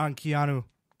report on Keanu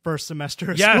first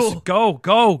semester of yes, school.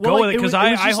 go with it because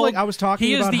I hold. Like I was talking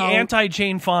he about is the how,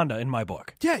 anti-Jane Fonda in my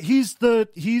book. Yeah, he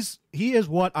is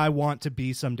what I want to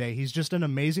be someday. He's just an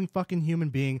amazing fucking human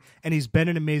being, and he's been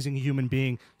an amazing human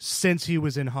being since he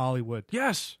was in Hollywood.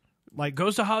 Yes, like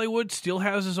goes to Hollywood, still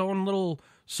has his own little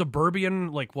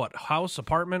suburban house,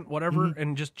 apartment, whatever,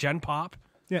 and just gen pop.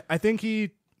 Yeah, I think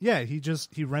he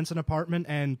rents an apartment,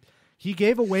 and he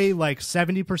gave away like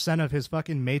 70% of his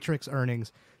fucking Matrix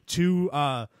earnings to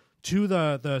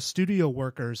the studio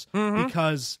workers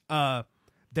because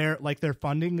their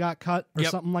funding got cut or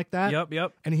something like that.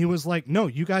 Yep. And he was like, "No,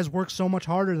 you guys work so much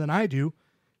harder than I do.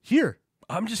 Here,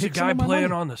 I'm just a guy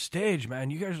playing on the stage, man.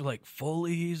 You guys are like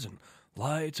Foley's and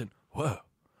lights and whoa."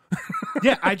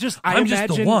 Yeah, I'm I'm just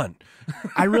the one.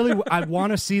 I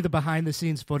want to see the behind the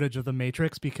scenes footage of The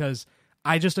Matrix because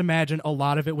I just imagine a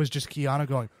lot of it was just Keanu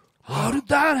going, "How did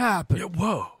that happen? Yeah,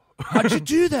 whoa. How'd you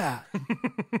do that?"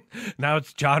 Now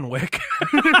it's John Wick.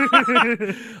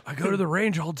 I go to the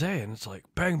range all day, and it's like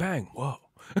bang bang. Whoa.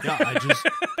 Yeah, I just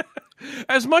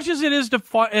As much as it is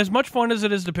as much fun as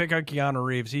it is to pick on Keanu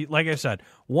Reeves, he, like I said,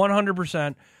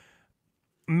 100%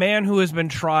 man who has been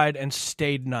tried and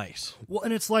stayed nice. well,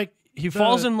 and it's like He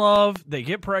falls in love. They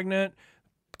get pregnant.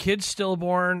 Kid's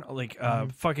stillborn. Like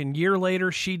fucking year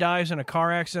later, she dies in a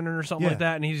car accident or something like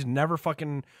that, and he's never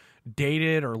fucking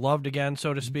dated or loved again,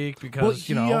 so to speak, because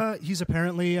he's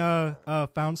apparently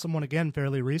found someone again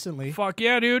fairly recently. Fuck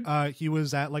yeah, dude. He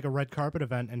was at like a red carpet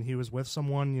event and he was with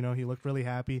someone. You know, he looked really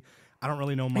happy. I don't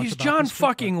really know much. He's about John this kid,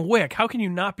 fucking Wick. How can you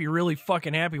not be really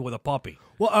fucking happy with a puppy?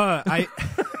 Well, I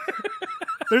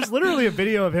there's literally a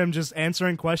video of him just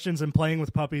answering questions and playing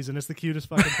with puppies, and it's the cutest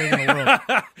fucking thing in the world.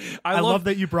 I love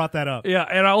that you brought that up. Yeah,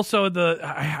 and also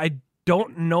I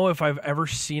don't know if I've ever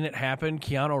seen it happen.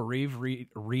 Keanu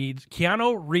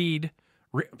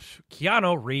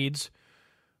reads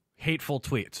hateful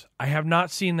tweets. I have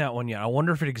not seen that one yet. I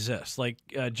wonder if it exists. Like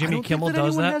Jimmy Kimmel think that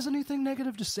does anyone that. Has anything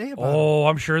negative to say about Oh,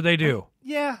 I'm sure they do.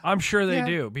 Yeah, I'm sure they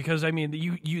do, because I mean,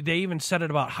 they even said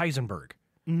it about Heisenberg.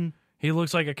 Mm-hmm. He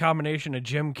looks like a combination of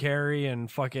Jim Carrey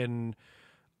and fucking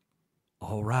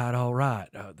all right,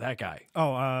 that guy.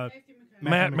 Oh,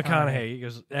 Matt McConaughey. He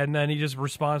goes, and then he just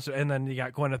responds, and then you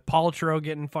got Gwyneth Paltrow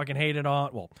getting fucking hated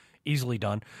on. Well, easily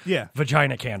done. Yeah,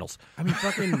 vagina candles. I mean,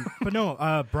 fucking, but no,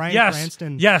 Bryan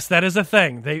Cranston. Yes, that is a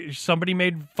thing. Somebody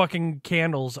made fucking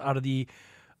candles out of the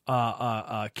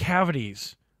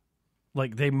cavities.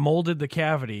 Like they molded the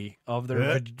cavity of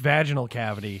their vaginal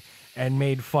cavity and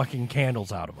made fucking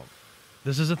candles out of them.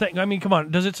 This is a thing. I mean, come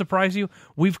on. Does it surprise you?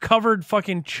 We've covered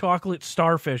fucking chocolate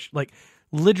starfish, like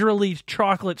literally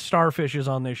chocolate starfishes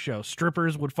on this show.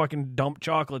 Strippers would fucking dump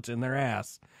chocolates in their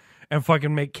ass and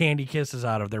fucking make candy kisses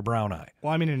out of their brown eye.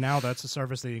 Well, I mean, and now that's a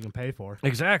service that you can pay for.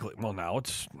 Exactly. Well, now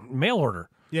it's mail order.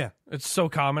 Yeah. It's so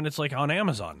common, it's like on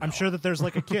Amazon now. I'm sure that there's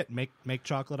like a kit, make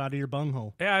chocolate out of your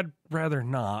bunghole. Yeah, I'd rather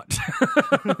not.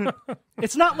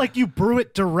 It's not like you brew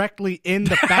it directly in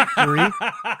the factory.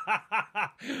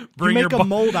 You make a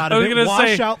mold out of it,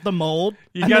 wash out the mold.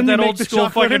 You got that old school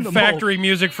fucking factory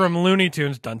music from Looney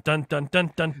Tunes. Dun dun dun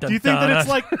dun dun dun. Do you think that it's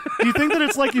like? Do you think that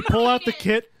it's like you pull out the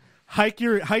kit, hike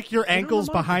your ankles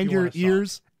behind your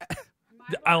ears?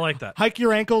 I like that. Hike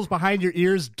your ankles behind your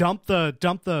ears. Dump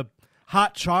the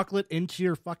hot chocolate into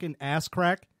your fucking ass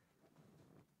crack.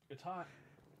 It's hot.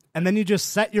 And then you just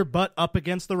set your butt up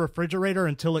against the refrigerator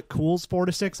until it cools 4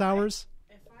 to 6 hours.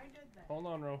 If I did that, hold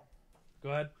on, Ro. Go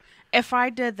ahead. If I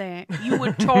did that, you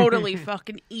would totally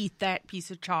fucking eat that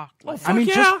piece of chocolate. I mean,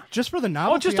 yeah. just for the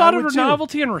novelty. Oh, just out of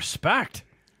novelty and respect.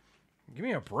 Give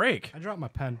me a break. I dropped my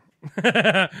pen.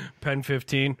 Pen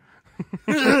 15.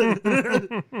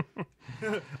 I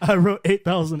wrote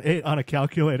 8008 on a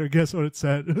calculator. Guess what it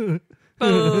said?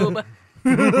 Boob.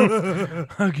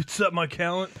 I could set my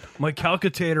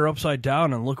calculator upside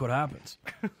down and look what happens.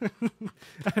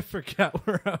 I forgot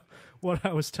what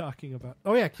I was talking about.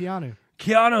 Oh yeah,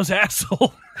 Keanu's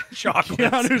asshole chocolate.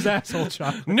 Keanu's asshole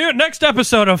chocolate. Next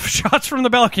episode of Shots from the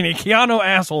Balcony, Keanu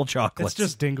asshole chocolate. It's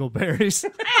just dingleberries.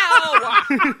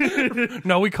 Ow!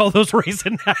 No, we call those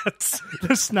Raisinets.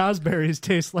 The snozberries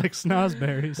taste like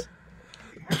snozberries.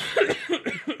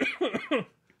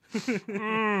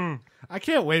 I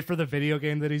can't wait for the video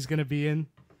game that he's going to be in.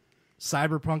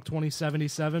 Cyberpunk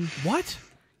 2077. What?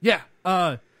 Yeah.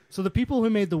 So the people who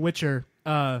made The Witcher,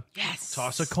 Yes.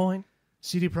 Toss a coin.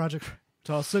 CD Projekt,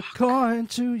 toss a coin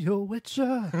to your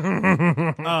Witcher.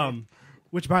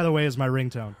 Which, by the way, is my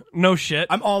ringtone. No shit.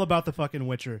 I'm all about the fucking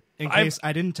Witcher. In case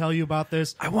I didn't tell you about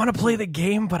this, I want to play the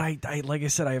game, but I like I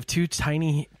said, I have two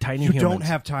tiny you humans. don't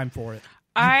have time for it.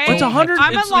 It's 100.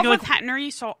 I'm in it's love like with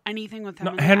Henry, so anything with him.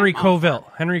 no, in Henry there, I'm all for.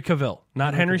 Cavill,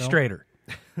 not Henry Cavill?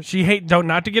 Strader.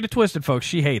 Not to get it twisted, folks.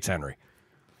 She hates Henry.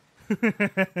 Him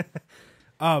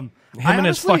and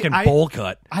his fucking bowl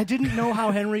cut. I didn't know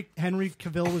how Henry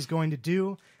Cavill was going to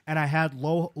do, and I had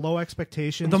low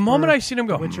expectations. The moment I seen him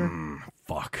go, Witcher.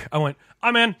 fuck, I went,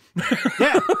 I'm in.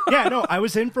 yeah, no, I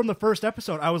was in from the first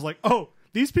episode. I was like, oh,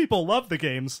 these people love the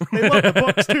games. They love the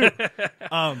books too.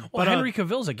 But Henry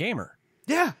Cavill's a gamer.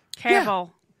 Yeah,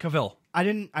 Cavill. Cavill. I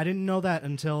didn't know that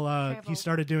until he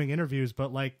started doing interviews.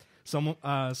 But like someone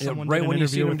right did an when you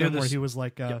see interview him with do him where this- he was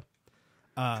like,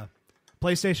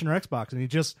 PlayStation or Xbox, and he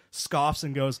just scoffs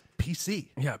and goes PC.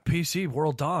 Yeah, PC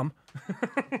World Dom.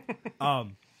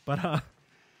 But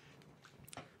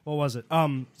what was it?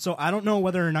 So I don't know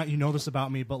whether or not you know this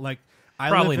about me, but like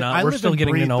Probably not. We're still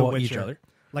getting to know each other.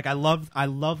 Like I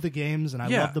love the games and I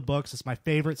love the books. It's my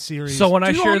favorite series. So when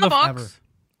I Do you share own the books? ever.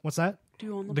 What's that? Do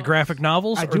you own the the books? graphic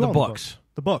novels I or do the own books?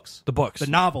 The books. The books. The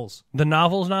novels. The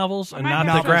novels, and might not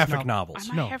have the to- graphic No. novels.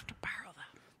 I might have to borrow them.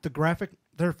 The graphic.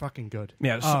 They're fucking good.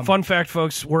 Yeah. Fun fact,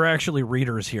 folks, we're actually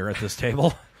readers here at this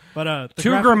table. But the 2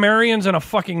 graphic- grammarians and a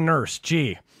fucking nurse.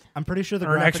 Gee. I'm pretty sure the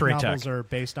Or an graphic X-ray novels tech. are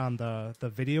based on the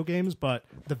video games, but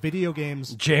the video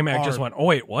games J-Mac just went, oh,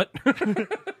 wait, what?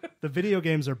 the video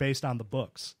games are based on the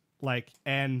books. Like,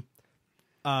 and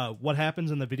what happens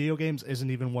in the video games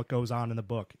isn't even what goes on in the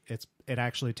book. It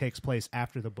actually takes place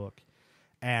after the book.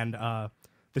 And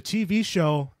the TV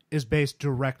show is based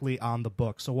directly on the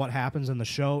book. So what happens in the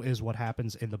show is what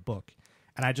happens in the book.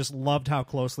 And I just loved how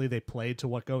closely they played to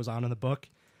what goes on in the book.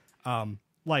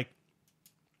 Like,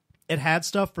 it had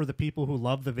stuff for the people who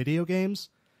love the video games,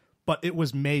 but it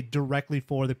was made directly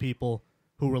for the people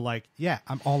who were like, yeah,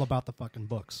 I'm all about the fucking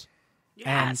books.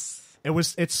 Yes. And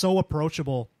it's so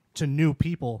approachable to new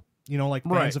people, you know, like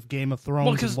fans Right. of Game of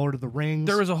Thrones 'cause and Lord of the Rings.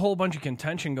 There was a whole bunch of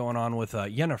contention going on with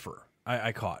Yennefer,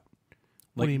 I caught.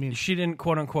 What do you mean? She didn't,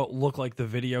 quote-unquote, look like the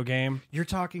video game. You're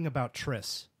talking about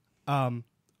Triss.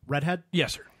 Redhead?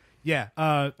 Yes, sir. Yeah.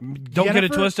 Don't get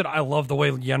it Yennefer? twisted. I love the way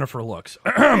Yennefer looks.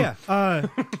 Yeah.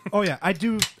 Oh yeah.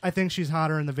 I think she's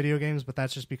hotter in the video games, but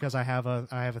that's just because I have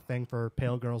a thing for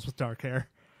pale girls with dark hair.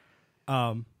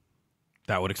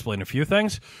 That would explain a few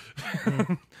things.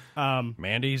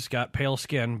 Mandy's got pale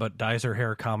skin, but dyes her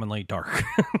hair commonly dark.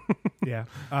 Yeah.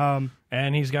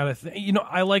 And he's got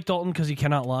I like Dalton because he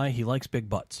cannot lie. He likes big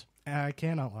butts. I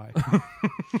cannot lie.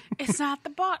 It's not the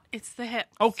butt, it's the hip.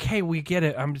 Okay, we get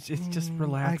it. It's just I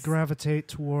relax. gravitate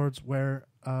towards where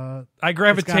I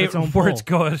gravitate its own where it's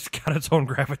pull. It's got its own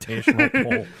gravitational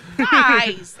pull.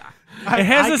 Guys. It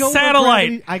has I a go where satellite.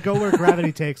 gravity- I go where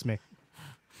gravity takes me.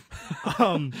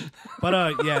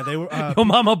 But yeah, they were Your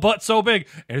mama butt so big,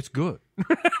 it's good.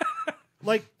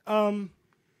 like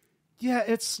yeah,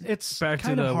 it's Back to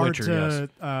kind The of hard Witcher,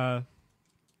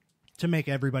 to make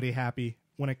everybody happy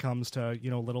when it comes to, you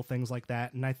know, little things like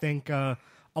that. And I think a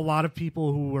lot of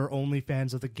people who were only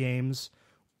fans of the games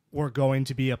were going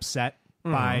to be upset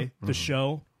by the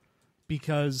show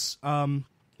because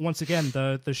once again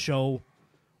the show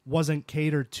wasn't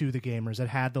catered to the gamers. It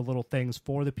had the little things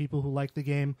for the people who like the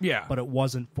game, Yeah. but it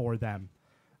wasn't for them.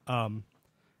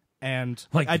 And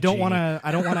Like I the don't genie.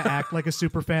 want to act like a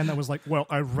super fan that was like, well,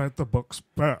 I read the books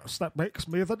first. That makes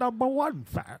me the #1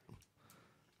 fan.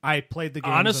 I played the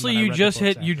games. Honestly, and then I you read just the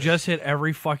books hit you after. just hit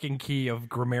every fucking key of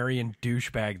grammarian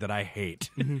douchebag that I hate.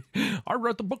 I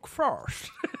read the book first.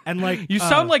 And like You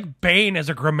sound like Bane as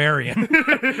a grammarian.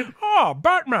 Oh,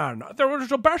 Batman! There was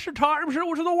the best of times, and it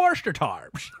was the worst of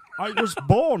times. I was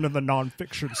born in the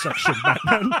nonfiction section,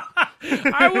 Batman.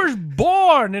 I was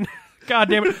born in. God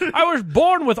damn it! I was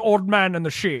born with Old Man and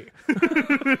the She.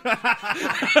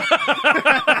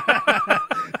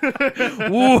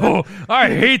 Ooh, I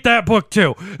hate that book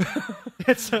too.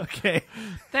 It's okay.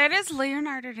 That is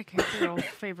Leonardo DiCaprio's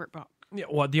favorite book. Yeah,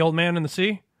 what, The Old Man and the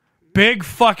Sea? Big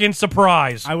fucking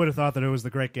surprise. I would have thought that it was The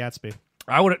Great Gatsby.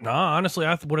 Honestly,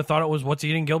 I would have thought it was What's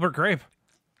Eating Gilbert Grape.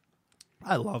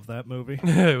 I love that movie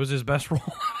It was his best role.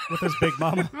 with his Big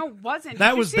Mama. No, it wasn't.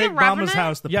 That Did was you see Big Mama's Revenant?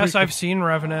 house. The Yes, prequel. I've seen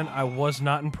Revenant. I was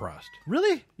not impressed.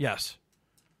 Really. Yes.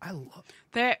 I love.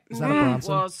 That, Is that a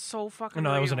Bronson? was so fucking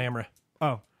No, that was an real. Amber.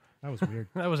 Oh, that was weird.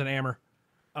 That was an Amber.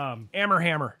 Amber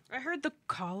Hammer. I heard the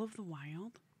Call of the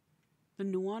Wild, the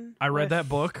new one. I read with- that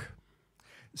book.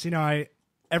 See, now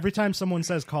every time someone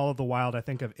says Call of the Wild, I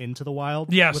think of Into the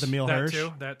Wild. Yes, with Emil Hirsch.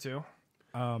 That too.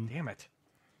 Damn it.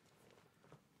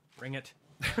 Bring it.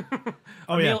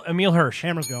 Oh yeah, Emil Hirsch.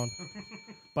 Hammer's going.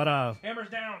 But Hammer's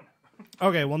down.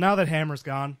 okay. Well, now that Hammer's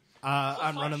gone,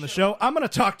 I'm running the show. I'm going to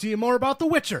talk to you more about The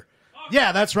Witcher.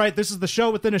 Yeah, that's right. This is the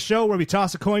show within a show where we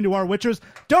toss a coin to our Witchers.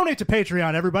 Donate to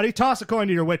Patreon, everybody. Toss a coin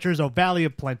to your Witchers. Oh, Valley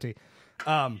of Plenty.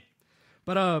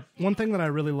 But one thing that I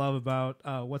really love about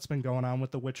what's been going on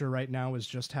with The Witcher right now is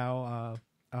just how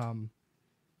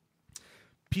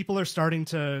people are starting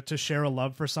to share a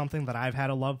love for something that I've had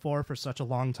a love for such a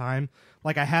long time.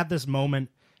 Like, I had this moment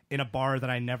in a bar that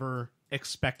I never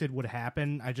expected would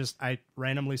happen. I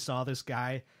randomly saw this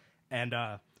guy, and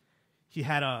he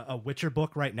had a Witcher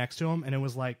book right next to him, and it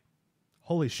was like,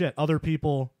 holy shit, other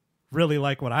people really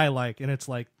like what I like, and it's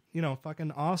like, you know,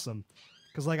 fucking awesome.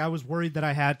 Because, like, I was worried that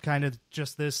I had kind of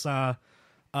just this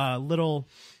little...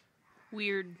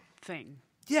 weird thing.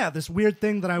 Yeah, this weird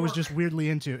thing that I was just weirdly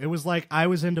into. It was like I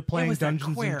was into playing was that Dungeons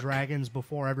and quirk. Dragons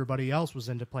before everybody else was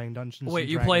into playing Dungeons Wait, and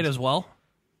you Dragons. played as well?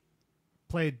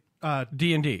 Played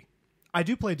D&D. I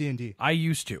do play D&D. I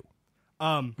used to.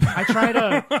 I try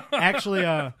to actually.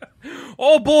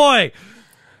 Oh boy!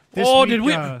 This did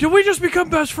week, we just become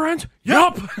best friends?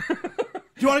 Yup.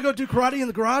 Do you want to go do karate in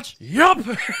the garage? Yup.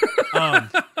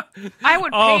 I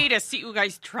would pay to see you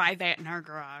guys try that in our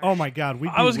garage. Oh my god, we.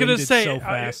 I was gonna say so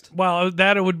fast.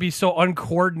 that it would be so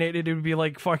uncoordinated. It would be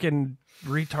like fucking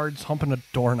retards humping a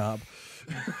doorknob.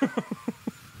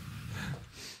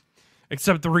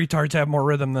 Except the retards have more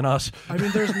rhythm than us. I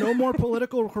mean, there's no more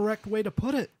political correct way to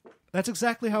put it. That's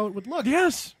exactly how it would look.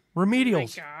 Yes,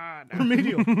 remedials. Oh my God.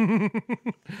 Remedial.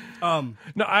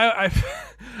 No, I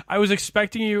was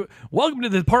expecting you. Welcome to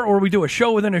the part where we do a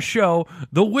show within a show,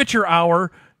 the Witcher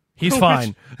Hour. He's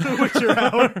fine. The Witcher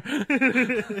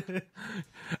Hour.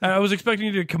 I was expecting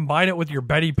you to combine it with your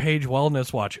Betty Page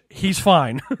Wellness Watch. He's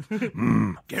fine.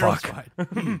 Geralt's Fuck.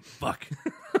 fine. Fuck.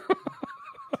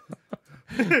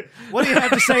 What do you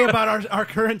have to say about our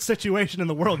current situation in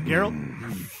the world, Geralt?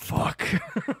 Fuck.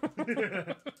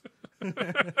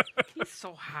 He's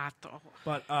so hot, though.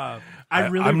 But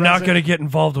I'm not going to get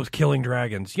involved with killing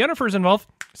dragons. Yennefer's involved.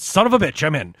 Son of a bitch,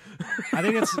 I'm in. I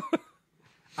think it's.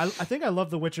 I think I love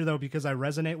The Witcher though because I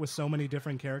resonate with so many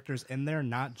different characters in there,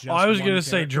 not just. I was going to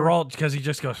say Geralt because he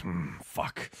just goes,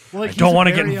 fuck. Well, like, I don't want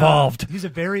to get involved. He's a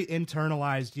very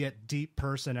internalized yet deep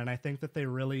person, and I think that they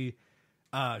really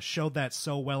showed that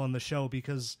so well in the show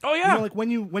because. Oh yeah, like when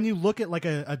you look at like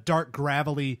a dark,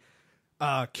 gravelly.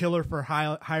 Killer for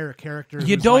higher characters.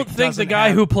 You don't think the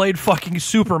guy who played fucking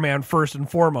Superman first and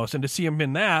foremost, and to see him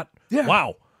in that,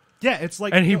 wow. Yeah, it's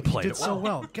like, and he did played it so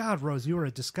well. God, Rose, you are a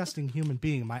disgusting human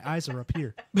being. My eyes are up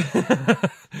here.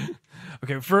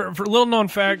 Okay, for a little known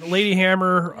fact, Lady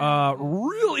Hammer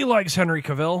really likes Henry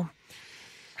Cavill.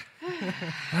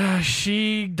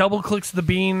 She double clicks the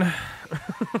bean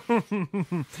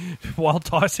while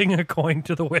tossing a coin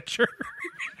to the Witcher.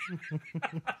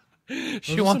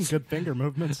 She wants some good finger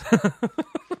movements.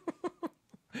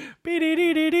 She's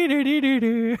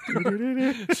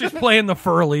playing the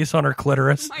furlies on her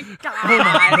clitoris. Oh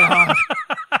my God.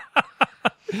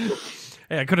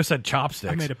 Hey, I could have said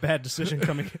chopsticks. I made a bad decision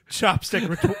coming. Chopstick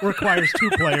requires 2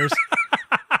 players.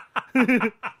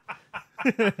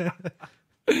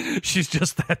 She's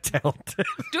just that talented.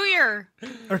 Do your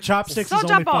Or chopsticks is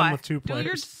Soulja only Boy. fun with 2 Do your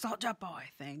players. Soulja Boy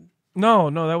thing. No,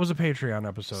 that was a Patreon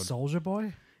episode. Soldier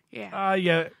Boy? Yeah.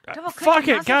 Yeah. Fuck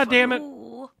it. God damn it.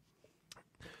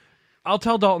 I'll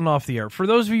tell Dalton off the air. For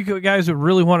those of you guys who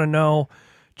really want to know,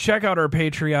 check out our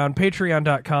Patreon,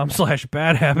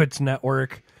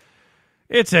 patreon.com/badhabitsnetwork.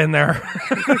 It's in there.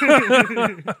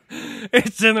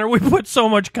 It's in there. We put so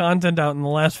much content out in the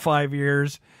last 5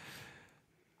 years.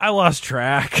 I lost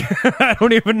track. I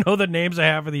don't even know the names of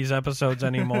half of these episodes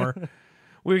anymore.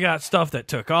 We got stuff that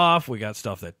took off. We got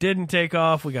stuff that didn't take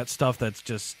off. We got stuff that's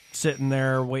just sitting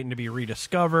there waiting to be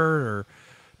rediscovered or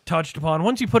touched upon.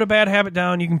 Once you put a bad habit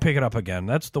down, you can pick it up again.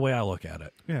 That's the way I look at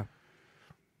it. Yeah.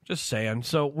 Just saying.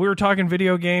 So we were talking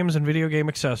video games and video game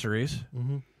accessories.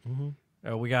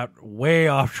 We got way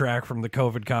off track from the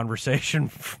COVID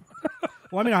conversation.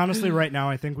 Well, I mean, honestly, right now,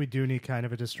 I think we do need kind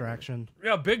of a distraction.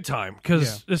 Yeah, big time.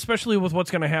 Because especially with what's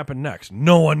going to happen next.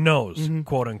 No one knows,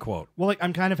 quote unquote. Well, like,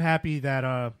 I'm kind of happy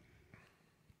that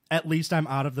at least I'm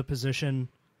out of the position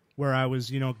where I was,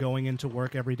 going into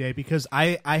work every day because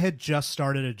I had just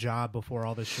started a job before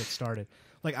all this shit started.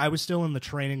 Like, I was still in the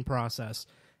training process,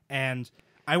 and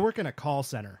I work in a call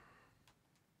center.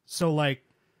 So, like,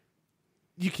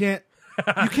 you can't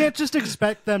just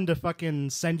expect them to fucking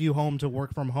send you home to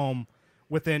work from home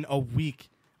within a week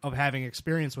of having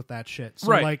experience with that shit.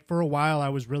 So, like, for a while, I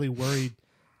was really worried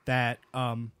that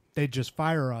they'd just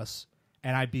fire us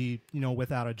and I'd be,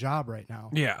 without a job right now.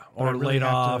 Yeah, But I or really laid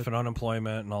have off to- and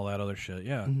unemployment and all that other shit.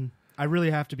 Yeah. I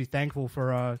really have to be thankful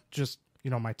for just,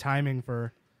 my timing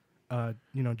for,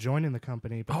 joining the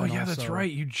company. But Oh, then yeah, that's also,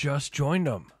 right. You just joined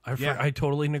them. Yeah. I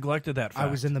totally neglected that fact. I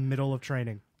was in the middle of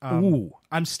training. Ooh.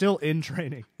 I'm still in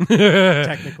training,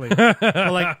 technically.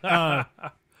 But, like,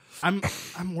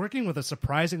 I'm working with a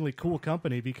surprisingly cool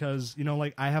company because,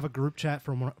 like, I have a group chat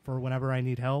for whenever I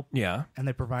need help. Yeah. And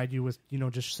they provide you with,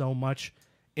 just so much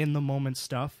in the moment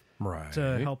stuff Right.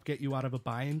 to help get you out of a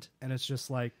bind. And it's just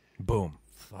like, Boom.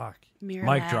 fuck. Miralax.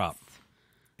 Mic drop.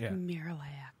 Yeah. Miralax.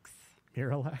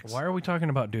 Miralax. Why are we talking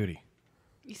about duty?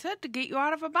 You said to get you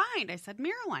out of a bind. I said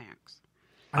Miralax.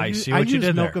 I see what you use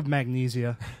did milk there. of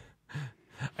magnesia.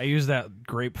 I use that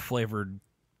grape flavored.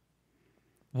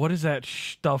 What is that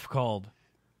stuff called?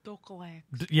 Docalax.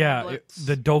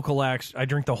 The Docalax. I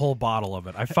drink the whole bottle of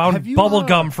it. I found Have you, bubble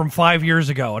gum from 5 years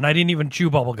ago, and I didn't even chew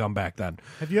bubble gum back then.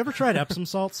 Have you ever tried Epsom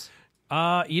salts?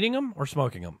 Eating them or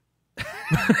smoking them?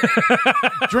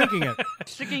 Drinking it.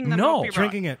 Sticking them No. up your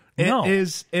Drinking butt. it. No.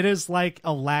 It is like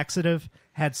a laxative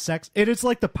had sex. It is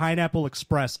like the Pineapple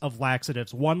Express of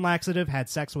laxatives. One laxative had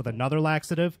sex with another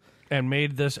laxative. And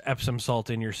made this Epsom salt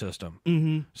in your system.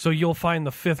 Mm-hmm. So you'll find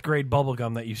the 5th grade bubble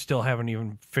gum that you still haven't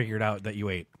even figured out that you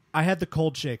ate. I had the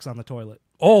cold shakes on the toilet.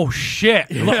 Oh, shit.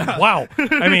 Wow.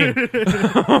 I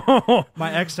mean,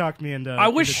 My ex talked me into. I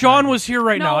wish into Sean trying was here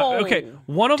right now. No. Okay,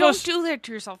 one of Don't us. do that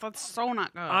to yourself. That's so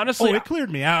not good. it. Honestly, Oh, it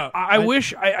cleared me out. I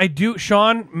wish I do.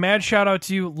 Sean, mad shout out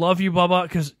to you. Love you, Bubba,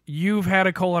 because you've had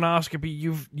a colonoscopy.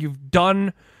 You've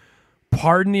done,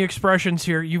 pardon the expressions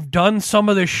here, you've done some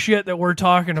of the shit that we're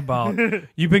talking about.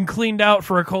 You've been cleaned out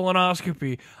for a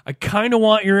colonoscopy. I kind of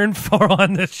want your info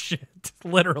on this shit,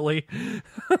 literally.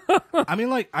 I mean,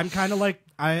 like I'm kind of like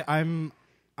I'm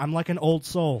like an old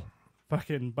soul,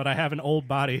 fucking, but I have an old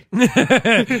body.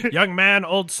 Young man,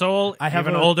 old soul. I have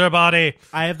an a- older body.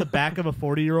 I have the back of a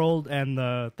 40-year-old and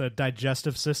the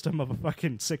digestive system of a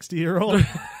fucking 60-year-old.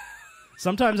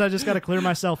 Sometimes I just got to clear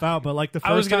myself out, but like the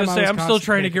first I was time gonna say, I'm still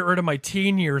trying to constipated- get rid of my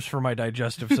teen years for my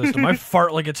digestive system. I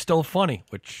fart like it's still funny,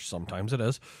 which sometimes it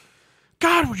is.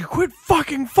 God, would you quit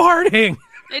fucking farting?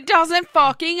 It doesn't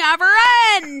fucking ever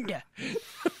end.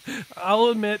 I'll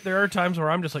admit there are times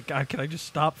where I'm just like, God, can I just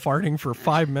stop farting for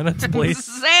 5 minutes, please?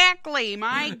 Exactly.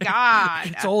 My God.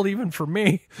 It's old even for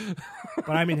me.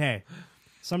 But I mean, hey,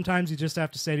 sometimes you just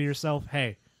have to say to yourself,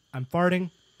 hey, I'm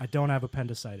farting. I don't have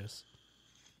appendicitis.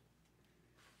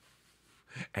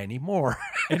 Anymore.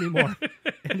 Anymore.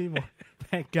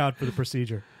 Thank God for the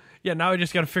procedure. Yeah, now I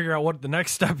just got to figure out what the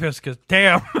next step is, because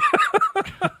damn.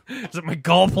 Is it my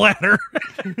gallbladder?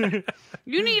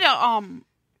 You need a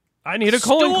I need a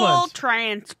colon stool cleanse.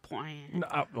 transplant.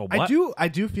 What? I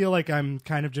do feel like I'm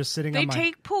kind of just sitting They on my...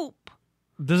 take poop.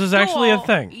 This is actually a Stool.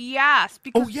 thing. Yes,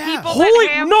 because Oh, yeah. people Holy,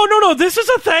 that have, no, this is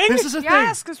a thing? This is a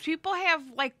yes, because people have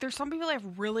like there's some people that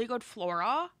have really good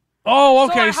flora. Oh,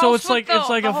 So okay. it So helps it's like with it's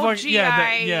like the a whole fucking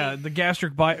GI. the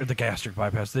gastric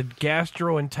bypass, the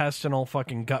gastrointestinal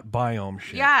fucking gut biome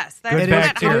shit. Yes, that's Good It what is, it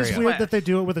bacteria. it helps is weird with. that they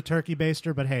do it with a turkey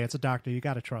baster, but hey, it's a doctor. You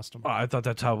got to trust him. Oh, I thought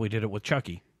that's how we did it with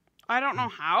Chucky. I don't know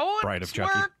how Bride of it's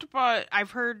Chucky. worked, but I've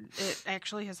heard it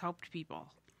actually has helped people.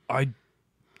 I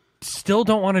still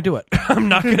don't want to do it. I'm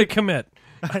not going to commit.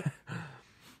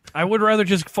 I would rather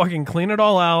just fucking clean it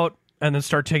all out and then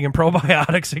start taking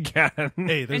probiotics again.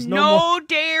 Hey, there's And no more...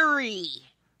 dairy.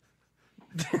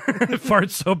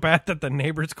 Fart's so bad that the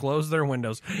neighbors close their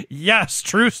windows. Yes,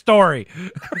 true story.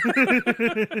 Eric,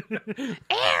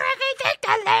 I think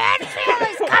the landfill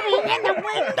is coming in the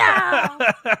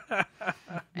window.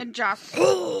 And Josh in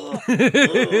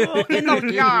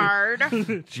the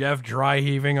yard. Jeff dry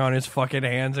heaving on his fucking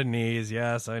hands and knees.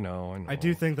 Yes, I know. I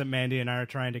do think that Mandy and I are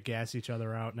trying to gas each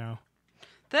other out now.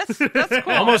 That's cool.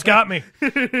 Almost got me.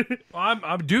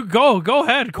 Go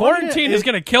ahead. Quarantine is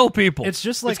going to kill people. it's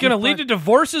just like it's going to we lead find- to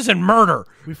divorces and murder.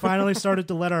 We finally started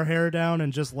to let our hair down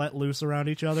and just let loose around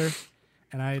each other.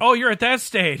 And Oh, you're at that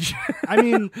stage. I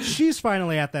mean, she's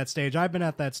finally at that stage. I've been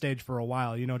at that stage for a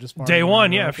while, just farting Day around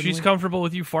one, her yeah. If she's openly. comfortable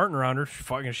with you farting around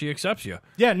her, she accepts you.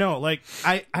 Yeah, no, like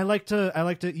I like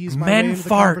to ease my Men way into the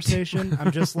fart. conversation.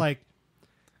 I'm just like,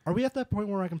 are we at that point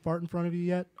where I can fart in front of you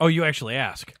yet? Oh, you actually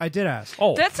ask. I did ask.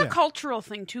 Oh, That's a Yeah. cultural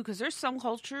thing too, because there's some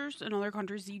cultures in other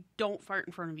countries you don't fart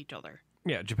in front of each other.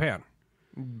 yeah, Japan.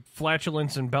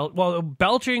 Flatulence and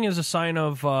belching is a sign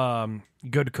of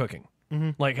good cooking.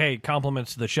 Like, hey,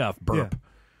 compliments to the chef, burp. Yeah.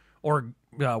 Or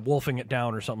wolfing it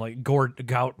down or something like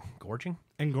gorging?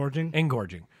 Engorging.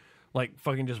 Engorging. Like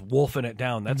fucking just wolfing it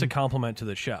down. That's a compliment to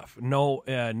the chef. No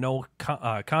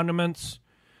condiments,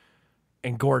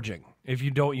 engorging. If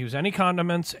you don't use any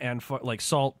condiments and like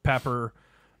salt, pepper,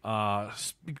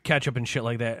 ketchup and shit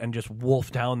like that, and just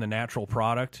wolf down the natural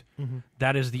product,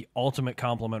 that is the ultimate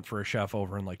compliment for a chef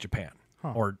over in like Japan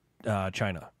or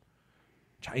China.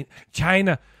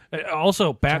 China.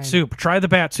 Also, bat soup. Try the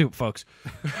bat soup, folks.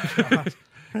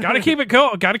 Gotta keep it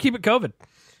COVID.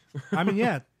 I mean,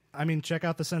 yeah. I mean, check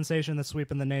out the sensation that's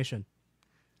sweeping the nation.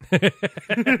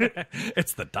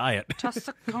 It's the diet. Just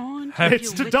a con.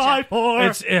 It's to die for.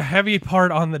 It's a heavy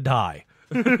part on the die.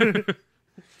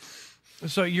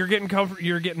 So you're getting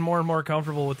You're getting more and more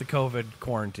comfortable with the COVID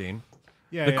quarantine.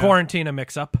 Yeah, The yeah. quarantine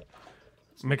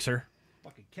mixer.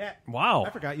 Fucking cat. Wow. I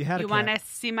forgot you had a You cat. want to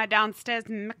see my downstairs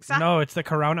mixer? No, it's the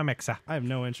Corona mixer. I have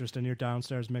no interest in your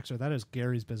downstairs mixer. That is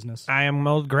Gary's business. I am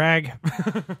old Greg.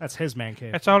 That's his man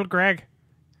cave. It's old Greg.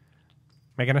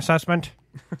 Make an assessment.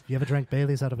 You ever drank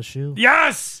Bailey's out of a shoe?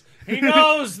 Yes! He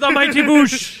knows the mighty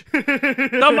bush.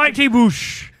 The mighty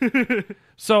bush.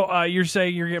 So you're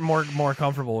saying you're getting more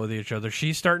comfortable with each other.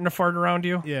 She's starting to fart around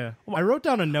you? Yeah. I wrote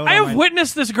down a note. I have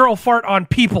witnessed this girl fart on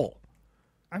people.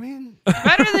 I mean,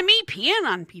 Better than me peeing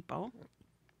on people.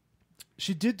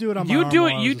 she did do it on my You arm do while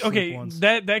it. I was You asleep okay? once.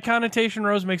 That connotation,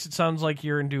 Rose, makes it sound like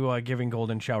you're into giving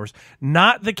golden showers.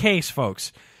 Not the case,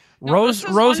 folks. No, Rose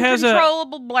has a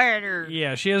uncontrollable bladder.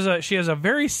 yeah. She has a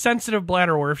very sensitive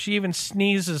bladder where if she even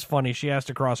sneezes funny, she has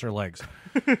to cross her legs.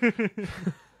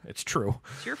 It's true.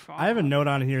 It's your fault. I have a note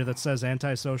on here that says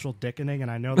antisocial dickening, and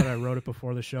I know that I wrote it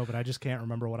before the show, but I just can't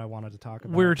remember what I wanted to talk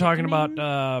about. We were talking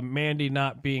about Mandy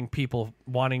not being people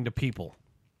wanting to people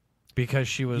because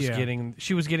she was getting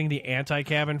the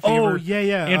anti-cabin fever. Oh,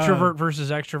 yeah. Introvert versus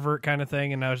extrovert kind of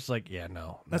thing, and I was just like, yeah,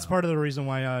 no. That's part of the reason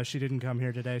why she didn't come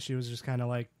here today. She was just kind of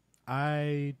like,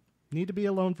 I need to be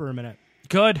alone for a minute.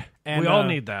 Good. And, we all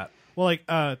need that. Well,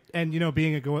 and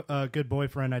being a good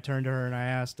boyfriend, I turned to her and I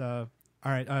asked,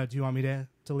 all right, do you want me to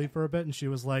leave for a bit? And she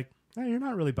was like, hey, you're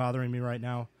not really bothering me right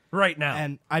now. Right now.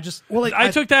 And I just, I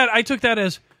took that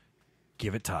as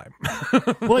give it time.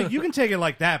 you can take it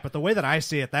like that, but the way that I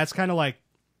see it, that's kind of like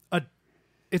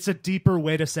it's a deeper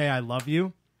way to say I love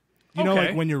you. You know,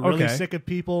 like when you're really sick of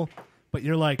people, but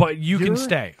you're like, but you can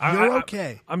stay. You're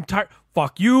okay. I'm tired.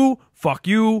 Fuck you. Fuck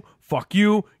you. Fuck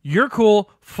you. You're cool.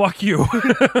 Fuck you.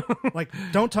 Like,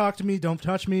 don't talk to me, don't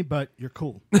touch me, but you're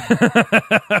cool.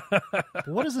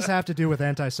 What does this have to do with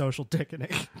antisocial dickening?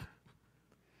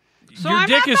 So Your I'm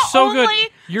dick not is the so only- good.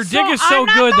 Your so dick is I'm so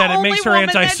not good the that it only makes her woman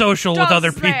that antisocial with does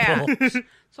other that. people.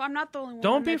 So I'm not the only one.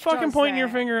 Don't be fucking pointing your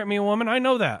finger at me, woman. I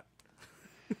know that.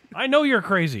 I know you're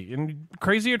crazy, and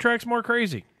crazy attracts more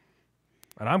crazy.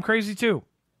 And I'm crazy too.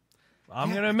 I'm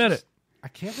going to admit it. I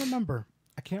can't remember.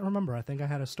 I think I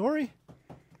had a story.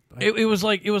 It was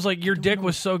like your dick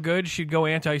was so good she'd go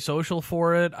antisocial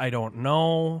for it. I don't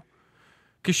know.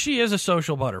 Because she is a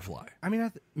social butterfly. I mean,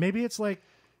 maybe it's like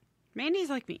Mandy's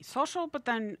like me, social, but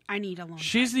then I need alone.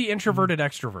 She's the introverted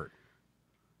extrovert.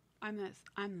 I'm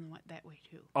that way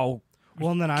too. Oh,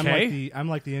 well, and then okay. I'm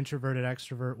like the introverted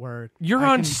extrovert where You're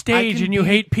on stage and you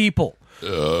hate people.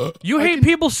 You hate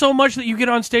people so much that you get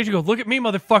on stage and go, look at me,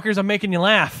 motherfuckers, I'm making you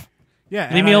laugh.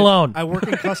 Yeah, Leave me alone. I work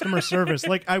in customer service.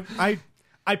 Like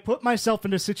I put myself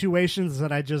into situations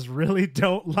that I just really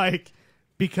don't like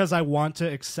because I want to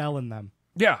excel in them.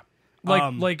 Yeah.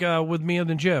 Like with me in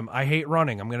the gym. I hate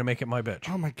running. I'm going to make it my bitch.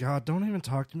 Oh my God, don't even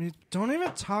talk to me. Don't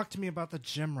even talk to me about the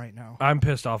gym right now. I'm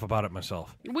pissed off about it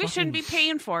myself. We shouldn't be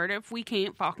paying for it if we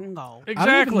can't fucking go. Exactly. I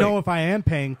don't even know if I am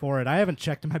paying for it. I haven't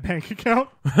checked my bank account.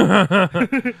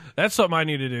 That's something I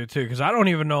need to do too, because I don't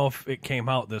even know if it came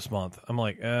out this month. I'm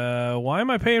like, why am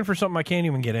I paying for something I can't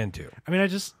even get into? I mean,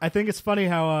 I think it's funny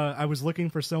how I was looking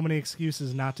for so many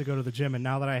excuses not to go to the gym, and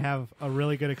now that I have a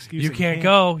really good excuse, You can't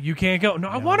go. You can't go. No,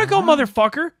 I want to go,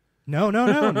 motherfucker. No,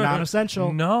 not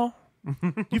essential. No.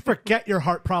 You forget your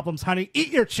heart problems, honey. Eat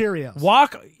your Cheerios.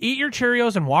 Eat your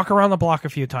Cheerios and walk around the block a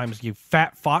few times, you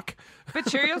fat fuck. But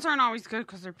Cheerios aren't always good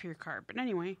because they're pure carb. But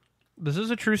anyway. This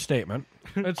is a true statement.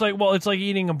 It's like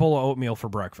eating a bowl of oatmeal for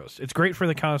breakfast. It's great for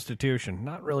the constitution,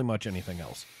 not really much anything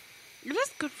else. It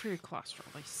is good for your cholesterol,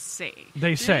 they say.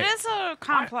 They say. It is a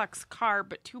complex carb,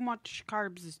 but too much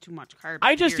carbs is too much carbs.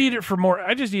 I just eat it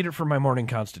for my morning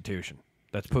constitution.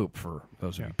 That's poop for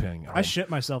those of you paying. I shit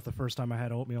myself the first time I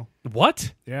had oatmeal.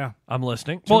 What? Yeah. I'm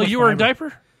listening. Too Well, much you were in fiber.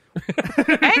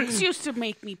 diaper? Eggs used to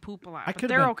make me poop a lot, but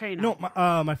they're okay now.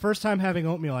 No, my first time having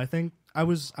oatmeal, I think I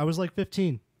was like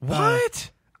 15.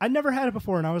 What? I'd never had it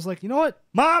before, and I was like, you know what,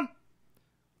 Mom?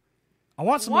 I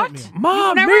want some What? oatmeal. Mom,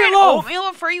 You've never had meatloaf.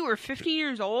 oatmeal before you were 15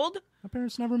 years old? My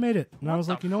parents never made it, and I was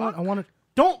What like, the you know what, fuck? I want to.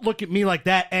 Don't look at me like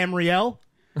that, Amriel.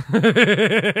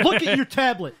 Look at your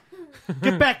tablet.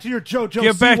 Get back to your JoJo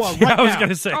Get back. Siwa right I was now.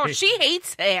 gonna say. Oh, she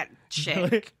hates that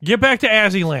chick. Get back to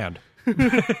Azzyland.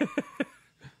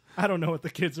 I don't know what the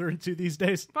kids are into these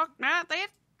days. Fuck not that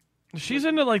She's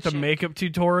into like the makeup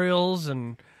tutorials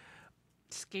and.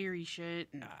 scary shit.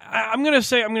 I'm gonna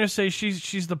say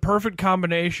she's the perfect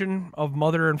combination of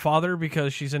mother and father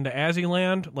because she's into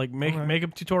Azzyland, like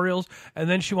makeup tutorials, and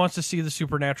then she wants to see the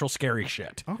supernatural scary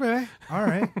shit. Okay, all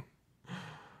right,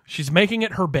 She's making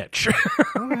it her bitch.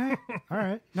 all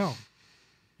right. No,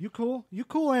 you cool,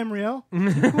 Amriel.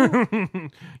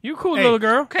 You cool little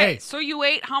girl. Okay, so you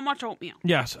ate how much oatmeal?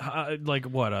 Yes, like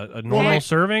what a normal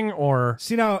serving or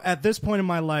See, now at this point in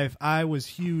my life, I was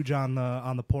huge on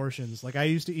the portions. Like I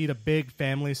used to eat a big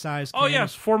family size. oh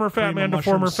yes, former fat man to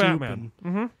former fat man.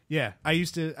 Yeah, I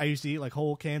used to eat like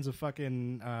whole cans of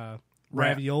fucking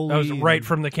ravioli. That was right and-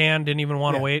 from the can. Didn't even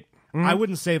want to Yeah. wait. I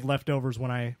wouldn't save leftovers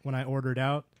when I ordered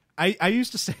out. I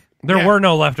used to say There were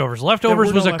no leftovers. Leftovers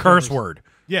There were was no a curse leftovers. word.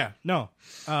 Yeah, no.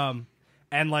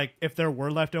 And like, if there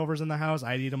were leftovers in the house,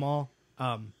 I'd eat them all.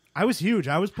 I was huge.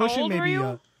 I was pushing old were maybe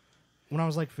you? when I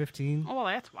was like 15. Oh, well,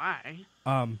 that's why.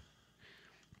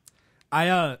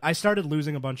 I started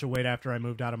losing a bunch of weight after I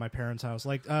moved out of my parents' house.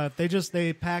 Like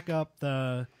they pack up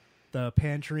the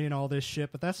pantry and all this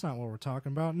shit, but that's not what we're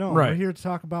talking about. No, Right. we're here to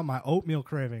talk about my oatmeal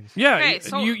cravings. Yeah, Okay,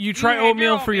 so you try you had your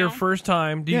oatmeal for your oatmeal. first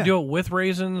time. Do you Yeah. do it with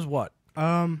raisins? What?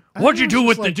 I What'd think you it do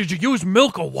was with just it? Did you use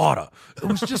milk or water? It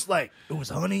was just like it was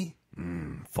honey,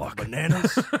 Fuck.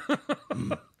 bananas.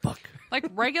 Fuck. Like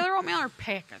regular oatmeal or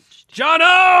packaged?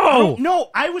 Jono! No,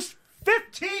 I was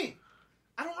 15.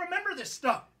 I don't remember this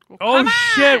stuff. Oh Come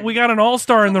shit, on! we got an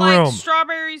all-star in the Like room.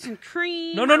 strawberries and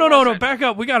cream. No, or was it- back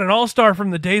up. We got an all-star from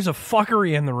the days of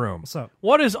fuckery in the room. What's up?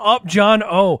 What is up, John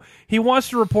O? He wants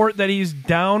to report that he's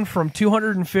down from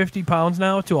 250 pounds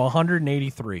now to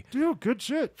 183. Dude, good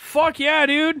shit. Fuck yeah,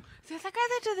 dude. Is that the guy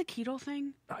that did the keto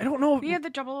thing? I don't know. He had the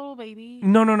double little baby.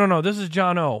 No. This is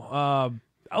John O.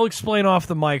 I'll explain off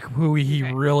the mic who he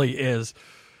really is.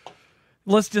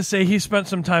 Let's just say he spent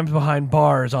some time behind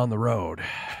bars on the road.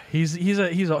 He's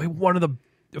one of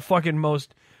the fucking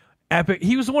most epic.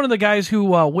 He was one of the guys who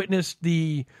witnessed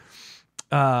the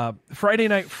Friday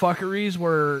night fuckeries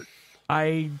where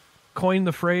I coined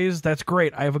the phrase, "That's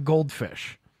great, I have a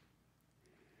goldfish."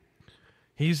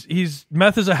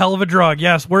 Meth is a hell of a drug.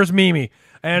 Yes, where's Mimi?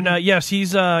 And yes,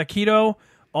 he's keto,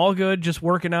 all good, just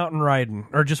working out and riding.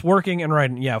 Or just working and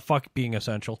riding. Yeah, fuck being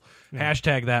essential.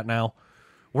 Hashtag that now.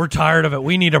 We're tired of it.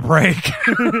 We need a break.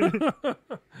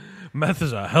 Meth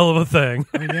is a hell of a thing.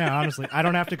 I mean, yeah, honestly, I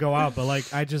don't have to go out, but like,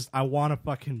 I want a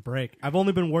fucking break. I've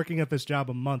only been working at this job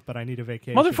a month, but I need a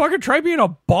vacation. Motherfucker, try being a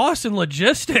boss in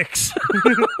logistics.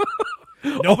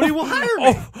 Nobody will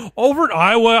hire me. Over in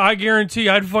Iowa, I guarantee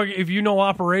I'd fucking, if you know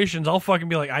operations, I'll fucking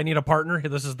be like, I need a partner. Hey,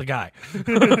 this is the guy.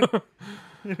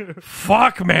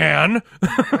 Fuck, man.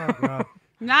 Oh, God.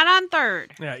 Not on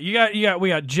third. Yeah, we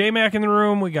got J-Mac in the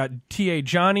room. We got T.A.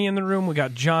 Johnny in the room. We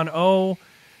got John O.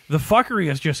 The fuckery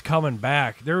is just coming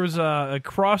back. There was a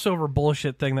crossover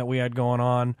bullshit thing that we had going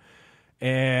on.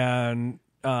 And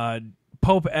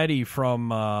Pope Eddie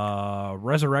from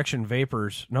Resurrection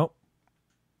Vapors. Nope.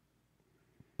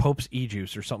 Pope's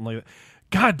E-Juice or something like that.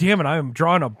 God damn it, I am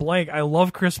drawing a blank. I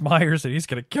love Chris Myers and he's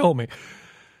going to kill me.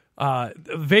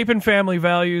 Vaping Family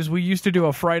Values, we used to do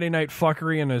a Friday night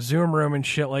fuckery in a Zoom room and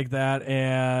shit like that,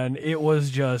 and it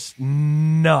was just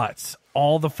nuts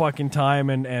all the fucking time.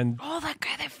 And Oh, that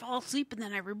guy that fell asleep and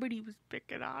then everybody was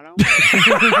picking on him.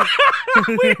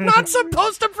 we're not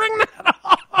supposed to bring that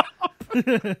up. But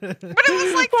it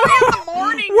was like 3 in the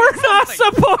morning. We're not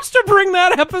supposed to bring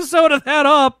that episode of that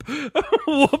up.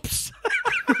 Whoops.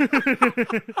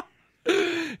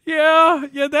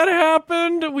 Yeah, that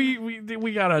happened. We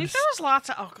got a. There was lots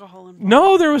of alcohol involved.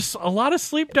 No, there was a lot of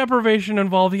sleep deprivation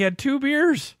involved. He had 2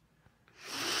 beers.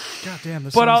 God damn,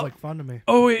 this But sounds like fun to me.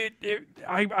 Oh,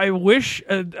 I wish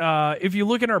if you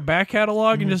look in our back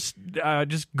catalog and just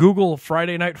Google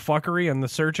Friday Night Fuckery in the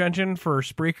search engine for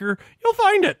Spreaker, you'll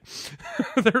find it.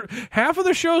 Half of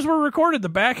the shows were recorded. The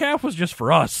back half was just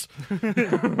for us.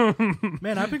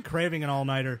 Man, I've been craving an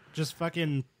all-nighter. Just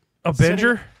fucking... A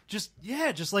binger? Just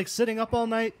like sitting up all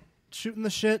night, shooting the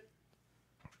shit.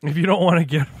 If you don't want to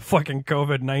get fucking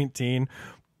COVID-19,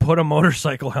 put a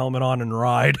motorcycle helmet on and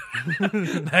ride.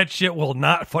 That shit will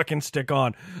not fucking stick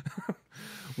on.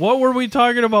 What were we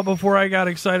talking about before I got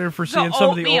excited for seeing some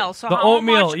oatmeal. of So the how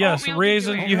oatmeal? much Yes, oatmeal did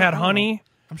raisin. you eat? You had honey.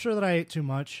 I'm sure that I ate too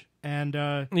much. And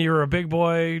You were a big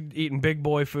boy eating big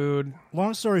boy food.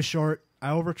 long story short, I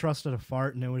overtrusted a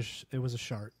fart, and it was a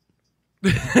shart. I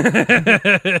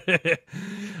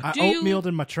oatmealed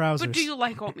in my trousers. But do you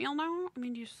like oatmeal now? I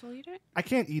mean, do you still eat it? I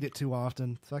can't eat it too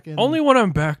often. Fucking. Only when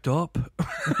I'm backed up.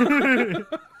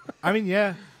 I mean,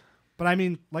 yeah. But I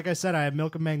mean, like I said, I have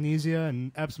milk and magnesia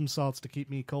and Epsom salts to keep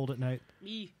me cold at night.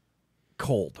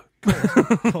 Cold.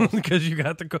 Because you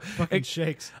got the Fucking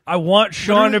shakes. I want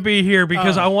Sean to be here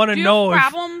because I want to Do you know have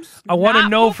if problems? I want to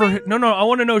not know for pooping? no I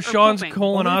want to know Sean's pooping?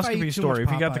 Only if I colonoscopy eat too story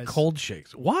much if you got the Popeyes. cold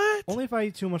shakes. What? Only if I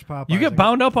eat too much Popeyes. You get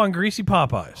bound up on greasy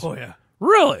Popeyes. Oh yeah.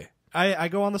 Really? I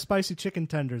go on the spicy chicken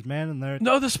tenders, man, and they're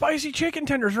No, the spicy chicken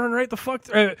tenders run right the fuck.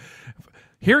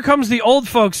 Here comes the old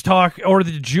folks talk or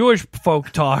the Jewish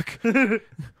folk talk.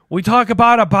 We talk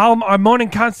about our morning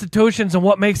constitutions and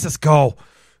what makes us go.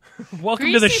 Welcome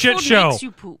to the Greasy shit food show. Makes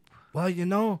you poop. well, you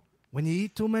know, when you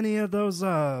eat too many of those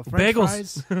French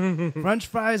Bagels. fries, French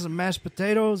fries and mashed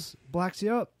potatoes blacks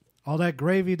you up. All that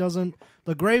gravy doesn't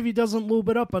lube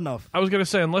it up enough. I was going to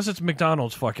say, unless it's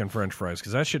McDonald's fucking French fries,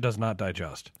 because that shit does not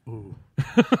digest. Ooh.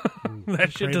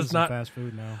 That shit does not. Fast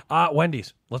food now.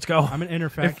 Wendy's. Let's go. I'm an inner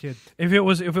fat kid. If it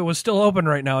was still open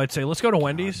right now, I'd say let's go to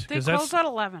Wendy's. They close at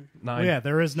 11. 9. Well, yeah,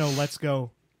 there is no let's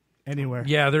go anywhere.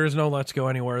 Yeah, there is no let's go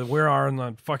anywhere. We are in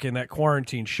the fucking that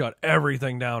quarantine shut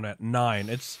everything down at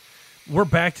 9. We're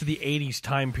back to the 80s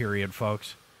time period,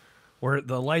 folks, where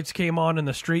the lights came on in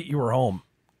the street, you were home.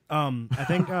 I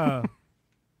think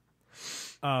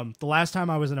the last time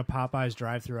I was in a Popeyes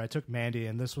drive-thru, I took Mandy,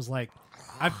 and this was like,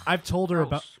 I've told her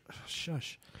about.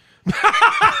 Shush.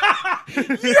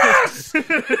 Yes.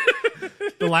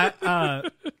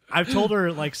 I've told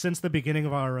her like since the beginning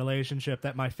of our relationship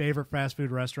that my favorite fast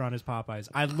food restaurant is Popeyes.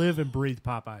 I live and breathe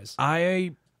Popeyes.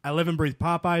 I live and breathe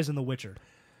Popeyes and The Witcher.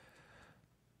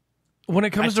 When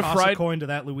it comes to toss fried, a coin to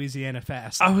that Louisiana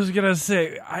fast. I was gonna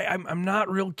say I'm not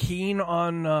real keen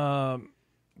on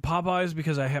Popeyes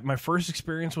because my first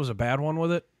experience was a bad one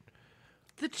with it.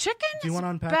 The chicken Do you is want to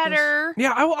unpack better.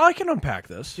 Yeah, I can unpack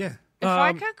this. Yeah. If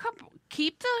I could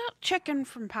keep the chicken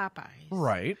from Popeyes,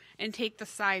 Right, and take the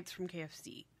sides from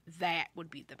KFC, that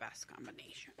would be the best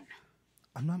combination.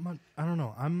 I'm not much. I don't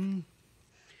know. I'm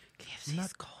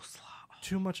KFC's coleslaw.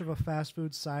 too much of a fast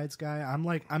food sides guy.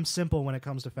 I'm simple when it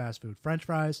comes to fast food. French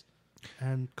fries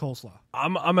and coleslaw.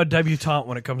 I'm a debutante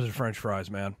when it comes to French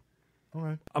fries, man. All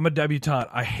right. I'm a debutante.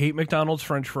 I hate McDonald's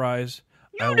French fries.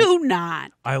 You do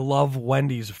not. I love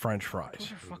Wendy's French fries.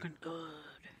 Those are fucking good.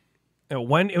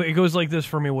 It goes like this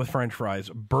for me with French fries: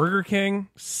 Burger King,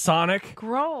 Sonic.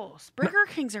 Gross. Burger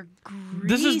Kings are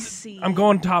greasy. I'm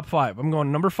going top 5. I'm going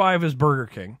number 5 is Burger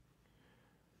King.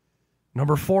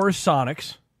 Number 4 is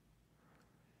Sonic's.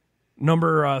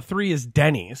 Number 3 is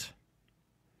Denny's.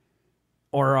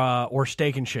 Or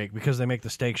Steak and Shake because they make the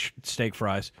steak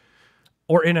fries.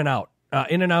 Or In-N-Out.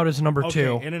 In-N-Out is number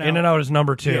 2. In-N-Out is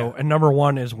number 2, Yeah. and number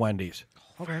 1 is Wendy's.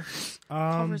 Okay.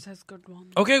 Culver's has good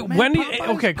ones. Okay, Man, Wendy.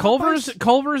 Popeyes- Okay, Popeyes-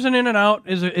 Culver's and In-N-Out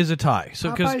is a tie.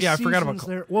 So Popeyes I forgot about. seasons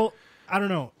there. Well, I don't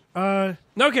know.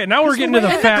 Okay, now we're getting to the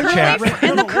fat chat.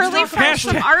 And the curly fries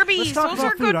from Arby's. Let's talk Those about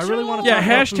are food. good I really too. want to Yeah, talk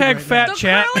about food hashtag right fat now. The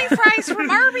chat. curly fries from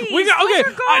Arby's. We got Those okay,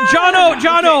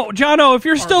 are good. Jono. If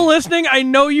you're still listening, I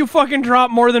know you fucking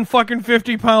dropped more than fucking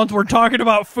 50 pounds. We're talking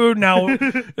about food now.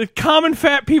 The common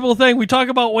fat people thing. We talk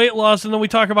about weight loss and then we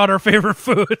talk about our favorite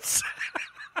foods.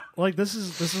 Like this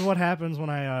is what happens when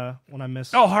I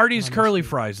miss. Oh, Hardee's curly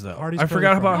fries though. Hardee's I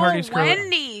forgot curly about fries. Hardee's curly.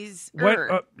 Wendy's. You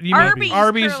mean Arby's.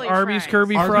 Arby's curly Arby's fries.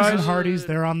 curly Arby's fries. and Hardee's,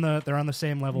 they're on the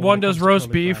same level. One when it does comes to roast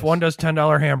curly beef. fries. One does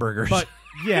 $10 hamburgers. But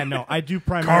yeah, no, I do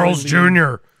primarily. Carl's lean-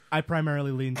 Jr. I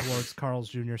primarily lean towards Carl's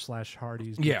Jr. /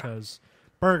 Hardee's Yeah. because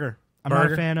burger. I'm not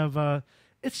Burger? a fan of.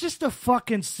 It's just a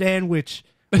fucking sandwich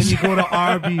when you go to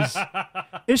Arby's.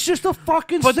 It's just a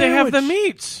fucking. But sandwich. they have the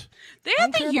meats. They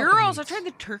have the care about the Euros. I meats. tried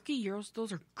the turkey Euros.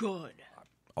 Those are good.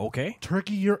 Okay.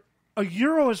 turkey. A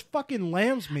euro is fucking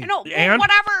lamb's meat. I know. And-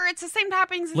 whatever. It's the same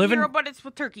toppings as Live in- Euro, but it's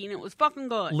with turkey, and it was fucking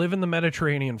good. Live in the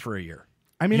Mediterranean for a year.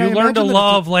 I mean, You I learn to imagine that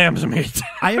love lamb's meat.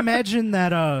 I imagine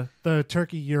that the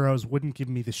turkey euros wouldn't give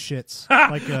me the shits.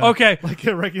 Like Okay. like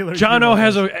a regular. Jono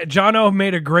euro does. Jono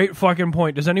made a great fucking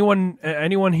point. Does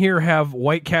anyone here have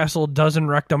White Castle dozen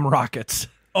rectum rockets?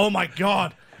 Oh my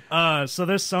god. So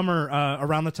this summer,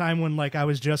 around the time when like I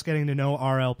was just getting to know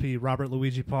RLP, Robert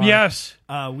Luigi Parr. Yes.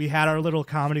 We had our little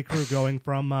comedy crew going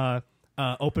from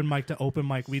open mic to open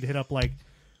mic. We'd hit up like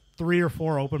 3 or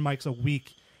 4 open mics a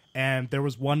week, and there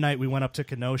was one night we went up to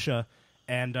Kenosha,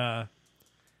 and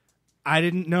I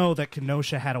didn't know that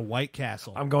Kenosha had a White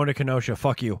Castle. I'm going to Kenosha.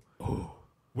 Fuck you.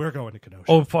 We're going to Kenosha.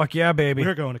 Oh, fuck yeah, baby.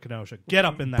 We're going to Kenosha. Get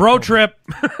up in that Bro boat. trip.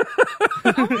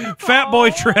 Fat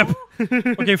boy trip.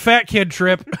 Okay, fat kid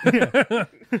trip. I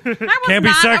was Can't be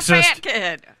not sexist. a fat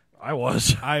kid. I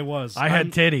was. I was. I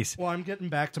had titties. Well, I'm getting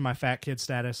back to my fat kid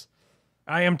status.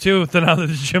 I am too, now that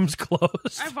the gym's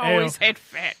closed. I've always had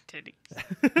fat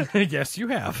titties. Yes, you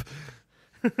have.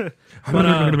 But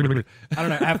I don't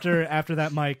know. After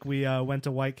that mic, we went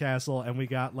to White Castle and we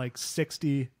got like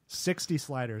 60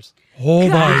 sliders. Oh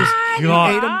my ate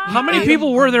god. 'em. How many Ate 'em.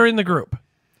 people were there in the group?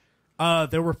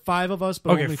 There were 5 of us,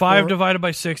 but Okay, only 5 4, divided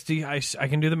by 60. I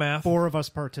can do the math. 4 of us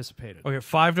participated. Okay,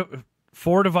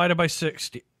 4 divided by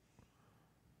 60.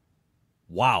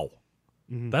 Wow.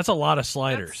 That's a lot of That's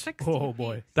sliders. 60 Oh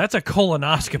boy, That's a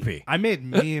colonoscopy. I made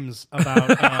memes about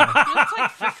That's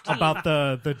like 15. about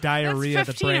the diarrhea that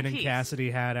 15 Brandon apiece. Cassidy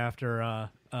had after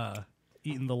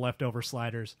eating the leftover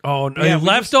sliders. Oh, no, Yeah, we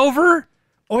leftover?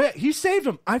 Oh yeah, he saved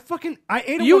them. I ate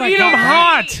them. You when I eat got 'em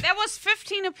back. hot. That was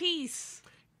 15 apiece.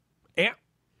 Yeah.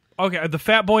 Okay, the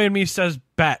fat boy in me says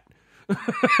bet.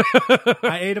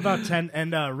 I ate about 10,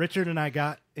 and Richard and I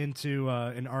got into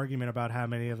an argument about how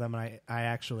many of them I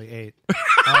actually ate.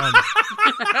 Well,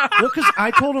 because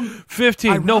I told him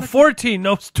 15, no 14,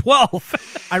 no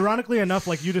 12. Ironically enough,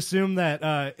 like you'd assume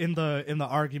that in the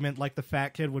argument, like the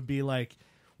fat kid would be like,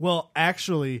 "Well,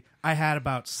 actually, I had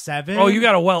about 7." Oh, you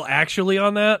got a well actually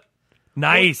on that?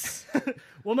 Nice.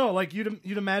 Well, no, like you'd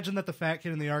imagine that the fat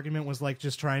kid in the argument was like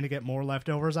just trying to get more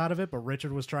leftovers out of it, but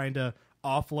Richard was trying to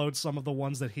offload some of the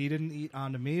ones that he didn't eat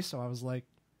onto me. So I was like,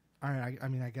 all right, I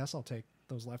mean, I guess I'll take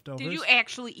those leftovers. Did you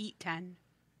actually eat 10?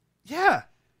 Yeah.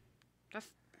 Just,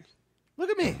 Look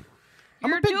at me. I'm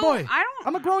you're a big doing- boy. I don't.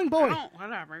 I'm a growing boy. I don't,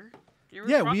 whatever. You're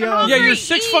Yeah, fucking we, Yeah, hungry. you're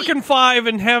 6 Eat. fucking 5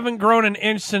 and haven't grown an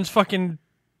inch since fucking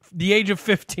the age of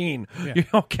 15. Yeah.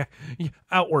 Okay.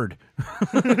 Outward.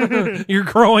 You're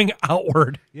growing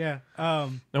outward. Yeah.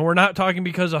 And we're not talking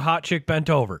because a hot chick bent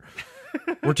over.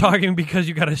 We're talking because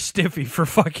you got a stiffy for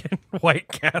fucking White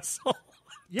Castle.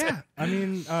 Yeah. I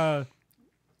mean,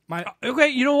 my Okay,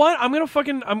 you know what? I'm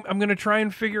gonna try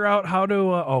and figure out how to.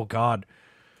 Oh God,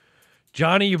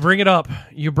 Johnny, you bring it up.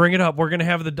 You bring it up. We're gonna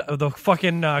have the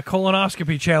fucking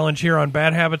colonoscopy challenge here on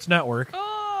Bad Habits Network.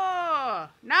 Oh,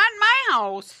 not in my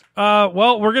house.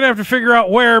 Well, we're gonna have to figure out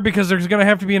where because there's gonna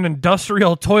have to be an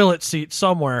industrial toilet seat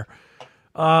somewhere.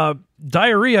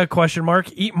 Diarrhea? ?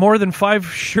 Eat more than 5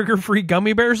 sugar-free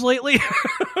gummy bears lately?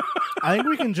 I think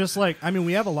we can just like. I mean,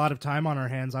 we have a lot of time on our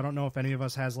hands. I don't know if any of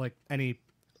us has like any.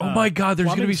 Oh my God, there's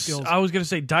gonna plumbing be. skills. I was gonna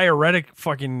say diuretic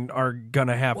fucking are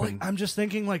gonna happen. Well, I'm just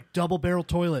thinking like double barrel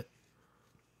toilet.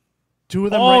 2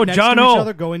 of them Oh, right next John to O. each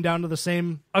other, going down to the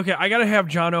same. Okay, I gotta have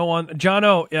John O on. John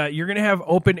O, you're gonna have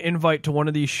open invite to one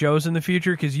of these shows in the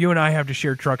future because you and I have to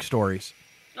share truck stories.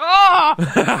 Oh,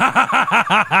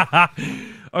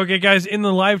 Okay, guys, in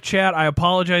the live chat, I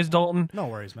apologize, Dalton. No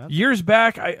worries, man. Years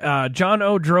back, John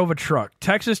O drove a truck,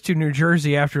 Texas to New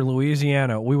Jersey after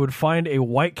Louisiana. We would find a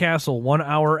White Castle 1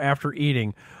 hour after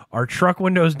eating. Our truck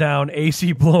windows down,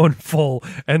 AC blowing full,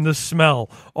 and the smell.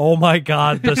 Oh my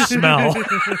God, the smell.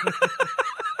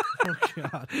 Oh,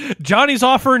 God. Johnny's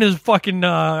offering his fucking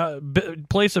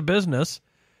place of business.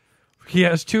 He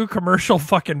has 2 commercial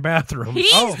fucking bathrooms.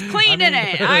 he's Oh, cleaning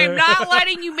it. I'm not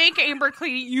letting you make Amber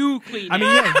clean it. You clean it. I mean,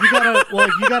 yeah,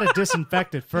 you gotta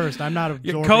disinfect it first. I'm not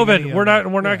absorbing COVID. any We're of not. it.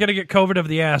 We're not Yeah. going to get COVID of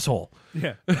the asshole.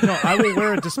 Yeah. No, I will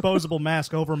wear a disposable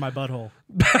mask over my butthole.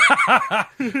 You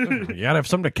gotta have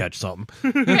something to catch something.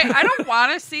 Okay, I don't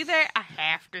want to see that. I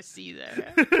have to see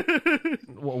that.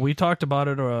 Well, we talked about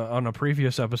it on a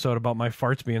previous episode about my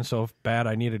farts being so bad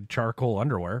I needed charcoal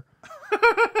underwear.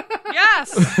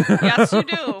 Yes. Yes, you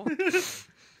do.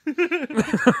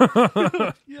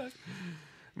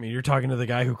 I mean, you're talking to the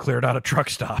guy who cleared out a truck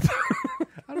stop.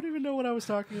 I don't even know what I was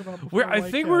talking about before. I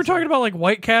think we were talking about like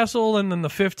White Castle and then the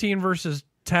 15 versus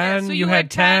 10. Yeah, so you you had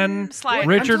had 10 sliders.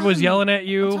 Richard was yelling at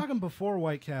you. I'm talking before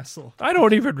White Castle. I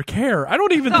don't even care. I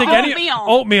don't even The think oatmeal.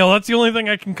 oatmeal. That's the only thing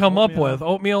I can come up Oatmeal. with.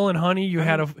 Oatmeal and honey. You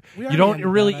had a. we You already don't ended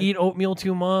really that. eat oatmeal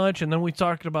too much, and then we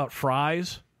talked about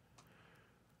fries.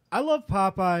 I love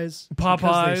Popeyes. Because they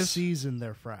Popeyes. season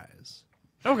their fries.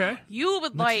 Okay. You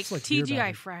would like just like beer TGI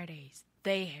belly. Fridays.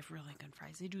 They have really good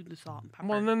fries. They do the salt and pepper.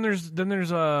 Well, and then there's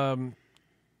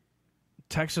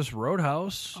Texas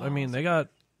Roadhouse. I mean, they got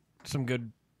some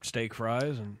good steak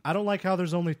fries and. I don't like how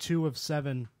there's only 2 of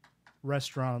 7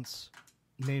 restaurants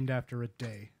named after a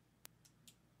day.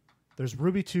 There's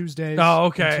Ruby Tuesdays. Oh,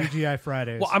 okay. And TGI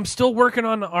Fridays. Well, I'm still working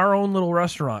on our own little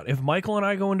restaurant. If Michael and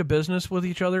I go into business with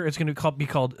each other, it's going to be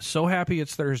called So Happy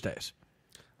It's Thursdays.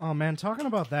 Oh man, talking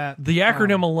about that. The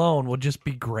acronym alone will just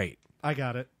be great. I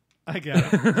got it.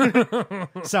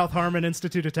 South Harmon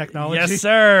Institute of Technology. Yes,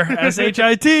 sir.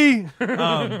 SHIT.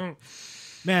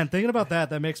 Man, thinking about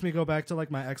that makes me go back to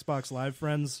like my Xbox Live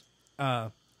friends.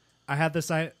 My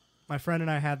friend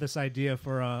and I had this idea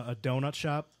for a donut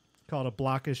shop called a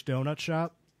Blockish Donut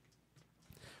Shop.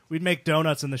 We'd make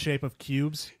donuts in the shape of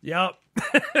cubes. Yep.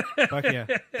 Fuck yeah.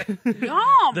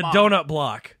 Yum. The donut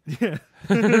block. Look at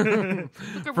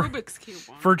Rubik's Cube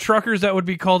one. For truckers, that would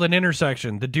be called an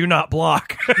intersection. The do not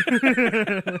block.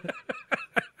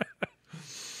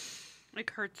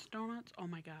 Like Hertz Donuts. Oh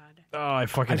my god. Oh, I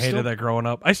fucking I hated still- that growing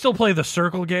up. I still play the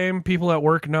circle game. People at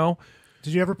work know.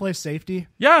 Did you ever play safety?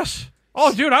 Yes.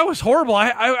 Oh, dude, I was horrible.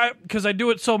 I because I do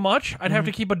it so much, I'd have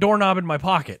to keep a doorknob in my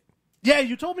pocket. Yeah,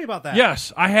 you told me about that.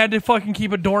 Yes, I had to fucking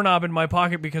keep a doorknob in my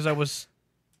pocket because I was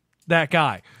that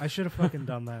guy. I should have fucking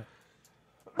done that.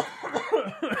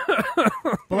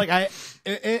 But like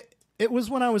it was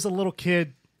when I was a little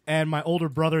kid and my older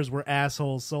brothers were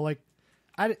assholes. So like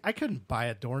I couldn't buy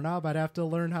a doorknob. I'd have to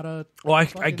learn how to. Well, I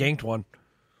fucking- ganked one.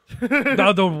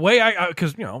 Now, the way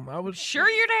because, I was... Sure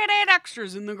your dad had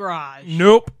extras in the garage.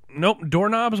 Nope.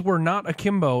 Doorknobs were not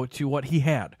akimbo to what he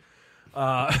had.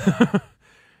 What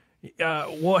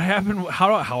happened,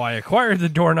 how I acquired the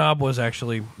doorknob was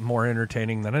actually more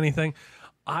entertaining than anything.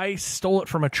 I stole it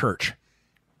from a church.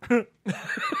 You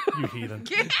heathen.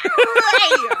 Get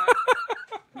right.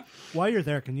 While you're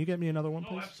there, can you get me another one,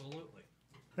 please? Absolutely.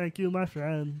 Thank you, my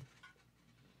friend.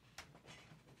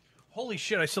 Holy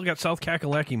shit, I still got South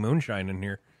Kakalaki moonshine in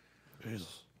here.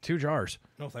 Jesus. 2 jars.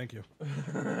 No, thank you.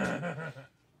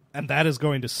 And that is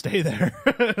going to stay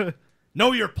there.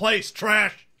 Know your place,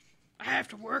 trash. I have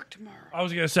to work tomorrow. I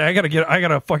was going to say, I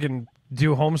gotta fucking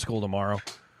do homeschool tomorrow.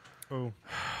 Oh.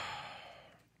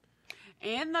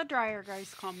 And the dryer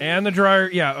guys come. And the dryer,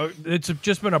 yeah, it's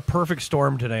just been a perfect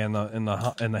storm today in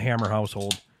the Hammer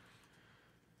household.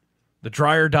 The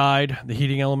dryer died, the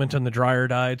heating element in the dryer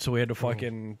died, so we had to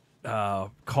fucking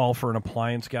call for an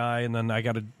appliance guy, and then I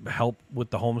got to help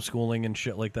with the homeschooling and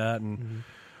shit like that. And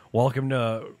welcome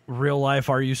to real life.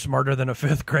 Are you smarter than a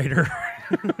 5th grader?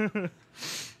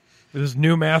 This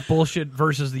new math bullshit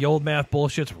versus the old math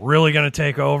bullshit's really going to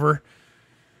take over.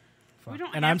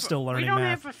 And I'm still learning math. We don't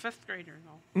have a 5th grader,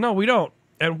 though. No, we don't.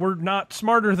 And we're not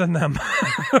smarter than them.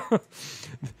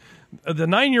 The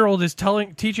 9-year-old is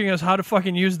teaching us how to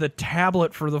fucking use the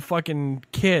tablet for the fucking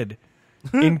kid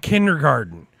in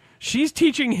kindergarten. She's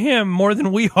teaching him more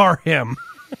than we are him.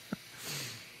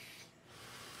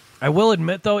 I will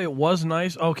admit, though, it was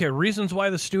nice. Okay, reasons why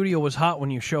the studio was hot when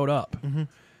you showed up. Mm-hmm.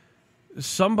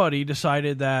 Somebody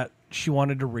decided that she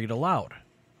wanted to read aloud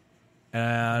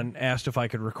and asked if I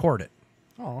could record it.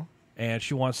 Oh. And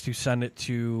she wants to send it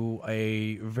to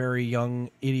a very young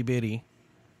itty-bitty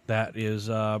that is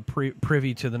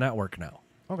privy to the network now.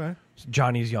 Okay. It's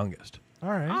Johnny's youngest. All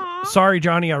right. Aww. Sorry,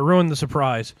 Johnny, I ruined the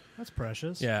surprise. That's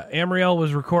precious. Yeah, Amriel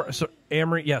was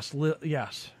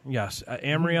yes.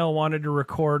 Amriel wanted to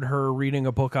record her reading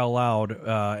a book out loud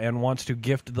and wants to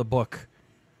gift the book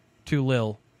to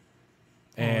Lil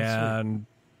and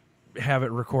have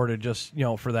it recorded just,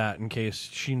 for that in case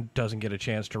she doesn't get a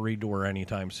chance to read to her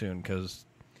anytime soon, because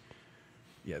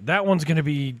that one's going to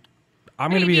be... I'm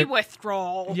going to be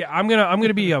withdrawal. Yeah, I'm going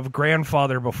to be a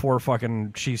grandfather before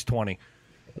fucking she's 20.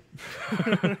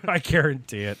 I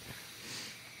guarantee it.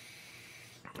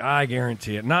 I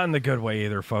guarantee it. Not in the good way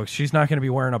either, folks. She's not going to be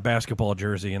wearing a basketball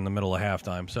jersey in the middle of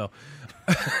halftime, so...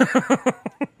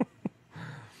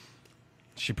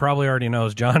 She probably already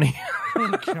knows Johnny.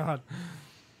 Oh, God.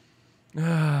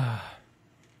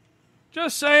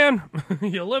 Just saying.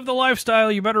 You live the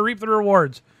lifestyle, you better reap the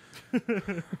rewards.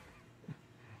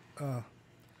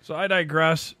 So I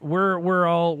digress. We're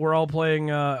all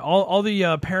playing all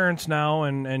the parents now,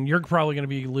 and you're probably going to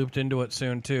be looped into it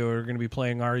soon too. We're going to be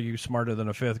playing Are You Smarter Than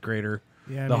a 5th Grader?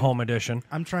 Yeah, home edition.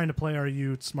 I'm trying to play Are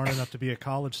You Smart Enough to Be a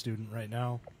College Student right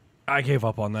now. I gave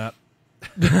up on that.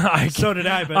 So did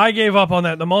I. But I gave up on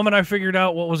that. The moment I figured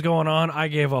out what was going on, I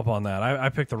gave up on that. I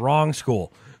picked the wrong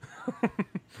school.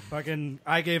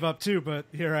 I gave up too, but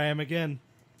here I am again.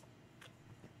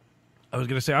 I was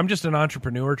going to say, I'm just an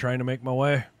entrepreneur trying to make my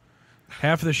way.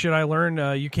 Half of the shit I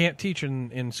learned, you can't teach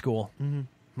in school. Mm-hmm.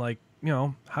 Like,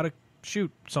 how to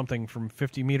shoot something from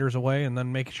 50 meters away and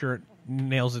then make sure it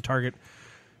nails the target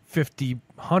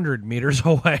 100 meters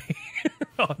away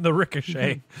on the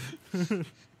ricochet.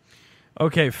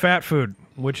 Okay, fat food,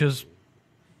 which is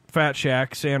Fat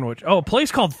Shack sandwich. Oh, a place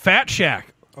called Fat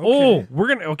Shack. Okay. Oh,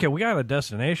 we got a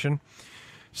destination.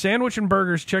 Sandwich and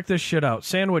burgers, check this shit out.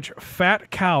 Sandwich,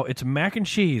 fat cow. It's mac and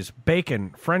cheese,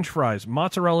 bacon, french fries,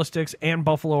 mozzarella sticks, and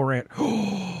buffalo ranch.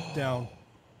 Down.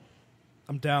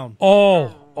 I'm down.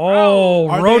 Oh,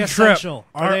 Are road they trip. essential?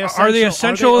 Are they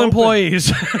essential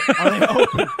employees? Are they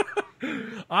open?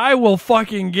 I will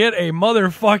fucking get a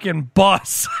motherfucking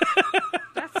bus.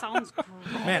 That sounds gross.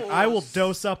 Man, I will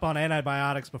dose up on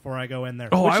antibiotics before I go in there.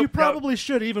 Oh, which you probably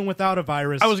should, even without a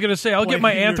virus. I was going to say, I'll get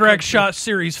my anthrax shot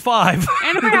Series 5.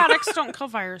 Antibiotics don't kill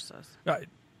viruses.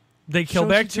 They kill Shows you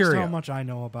bacteria. just how much I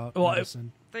know about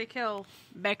medicine. They kill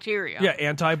bacteria. Yeah,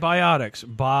 antibiotics,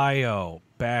 bio,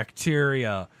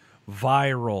 bacteria,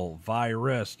 viral,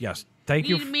 virus. Yes, thank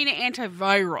you. You mean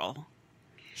antiviral?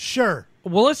 Sure.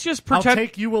 Well, let's just pretend. I'll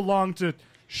take you along to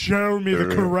show me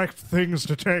the correct things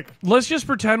to take. Let's just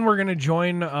pretend we're going to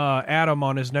join Adam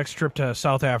on his next trip to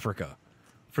South Africa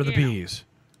for the bees.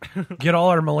 Get all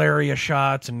our malaria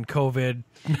shots and COVID.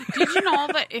 Did you know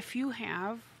that if you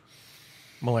have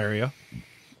Malaria,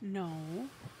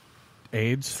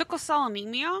 AIDS, sickle cell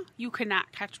anemia, you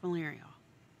cannot catch malaria?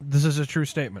 This is a true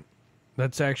statement.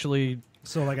 That's actually...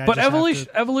 So like, but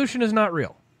evolution is not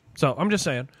real. So I'm just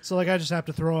saying. So like, I just have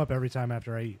to throw up every time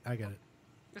after I eat. I get it.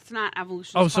 It's not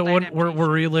evolution. Oh, It's so called when we're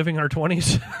adaptation. reliving our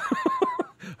 20s?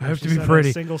 I have She to be said a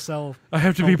pretty. Single cell. I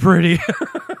have to be pretty.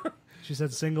 She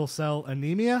said single cell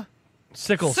anemia.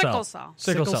 Sickle Sickle cell. cell.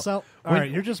 Sickle cell. All right,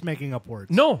 you're just making up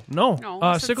words. No. No,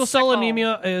 I said Sickle cell sickle.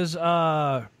 anemia is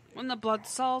When the blood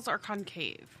cells are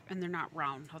concave and they're not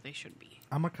round how they should be.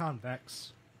 I'm a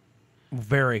convex.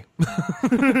 very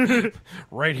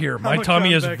right here. My a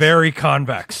tummy is convex. very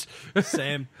convex.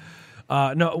 Same.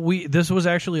 No, this was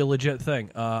actually a legit thing.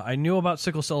 I knew about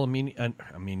sickle cell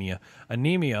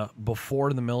anemia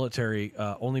before the military,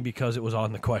 only because it was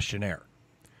on the questionnaire.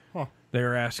 Huh. They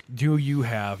were asked, "Do you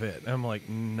have it?" And I'm like,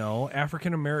 "No."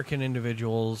 African American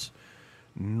individuals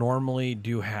normally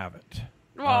do have it.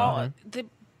 Well,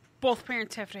 both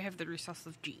parents have to have the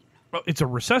recessive gene. Well, it's a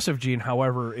recessive gene.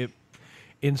 However,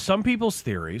 in some people's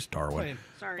theories, Darwin,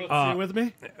 Sorry. You with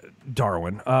me?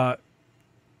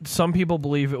 some people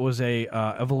believe it was a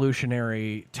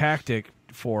evolutionary tactic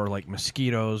for like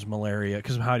mosquitoes, malaria.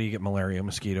 Because how do you get malaria?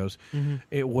 Mosquitoes.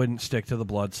 It wouldn't stick to the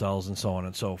blood cells and so on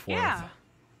and so forth. Yeah.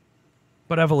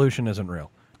 But evolution isn't real.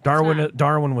 not.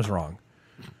 Darwin was wrong.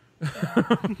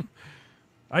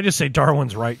 I just say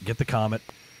Darwin's right. Get the comet.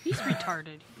 He's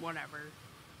retarded. Whatever.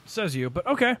 Says you, but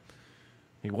okay.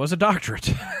 He was a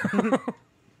doctorate.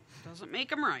 Doesn't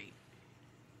make him right.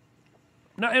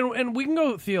 No, and we can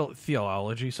go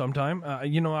theology sometime.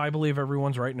 I believe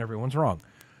everyone's right and everyone's wrong.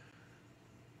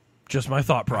 Just my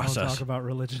thought Don't process. talk about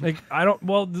religion. Like I don't.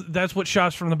 Well, that's what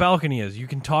Shots from the Balcony is. You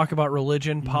can talk about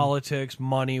religion, politics,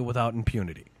 money without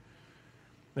impunity.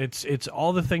 It's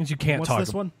all the things you can't What's talk this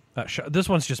about. one? This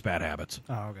one's just bad habits.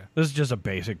 Oh, okay. This is just a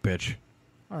basic bitch.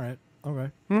 All right. Okay.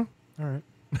 All right.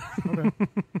 Okay.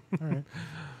 All right.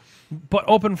 But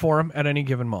open forum at any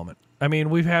given moment. I mean,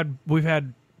 we've had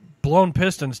blown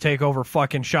pistons take over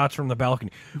fucking Shots from the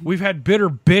Balcony. We've had bitter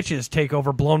bitches take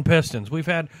over blown pistons. We've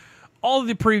had all of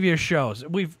the previous shows.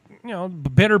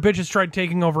 Bitter bitches tried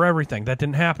taking over everything. That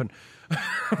didn't happen.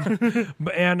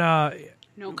 And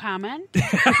No comment.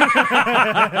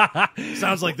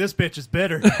 Sounds like this bitch is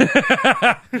bitter.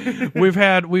 we've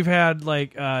had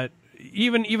like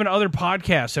even other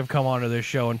podcasts have come onto this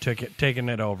show and taken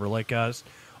it over, like us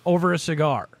Over a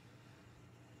Cigar.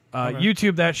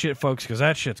 YouTube that shit, folks, because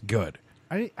that shit's good.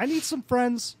 I need some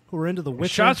friends who are into The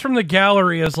Witcher. Shots from the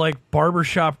Gallery is like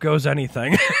barbershop goes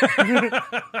anything.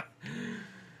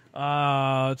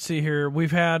 Let's see here.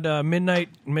 We've had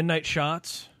midnight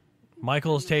shots.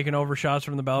 Michael has taken over Shots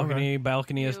from the Balcony.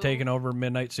 Balcony has Ew. taken over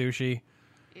Midnight Sushi.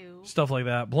 Ew. Stuff like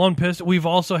that. Blown Piston. We've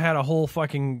also had a whole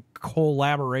fucking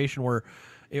collaboration where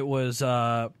it was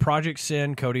Project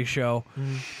Sin, Cody's show,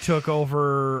 took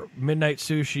over Midnight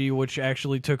Sushi, which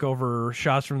actually took over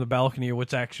Shots from the Balcony,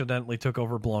 which accidentally took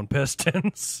over Blown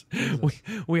Pistons.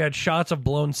 we had shots of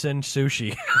Blown Sin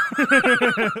Sushi.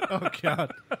 Oh,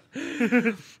 God.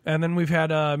 And then we've had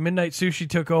Midnight Sushi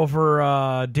took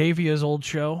over Davia's old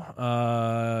show.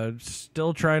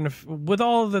 Still trying to, with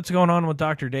all that's going on with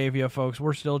Dr. Davia, folks,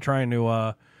 we're still trying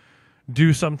to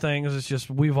do some things. It's just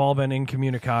we've all been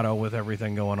incommunicado with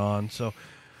everything going on. So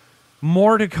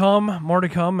more to come.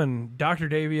 And Dr.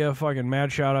 Davia, fucking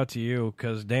mad shout out to you,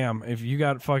 because damn, if you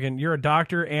got fucking, you're a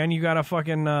doctor and you got a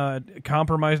fucking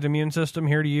compromised immune system,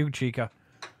 here to you, chica.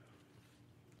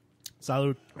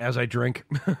 Salud. As I drink.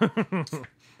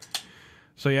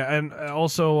 So yeah, and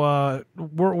also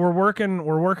we're working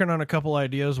on a couple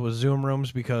ideas with Zoom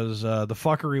rooms, because the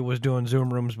fuckery was doing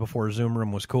Zoom rooms before Zoom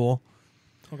room was cool.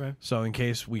 Okay. So in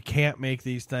case we can't make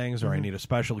these things, or I need a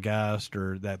special guest,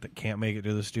 or that can't make it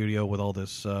to the studio with all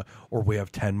this, or we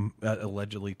have 10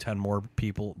 allegedly 10 more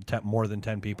people, more than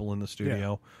 10 people in the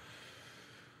studio.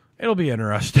 Yeah. It'll be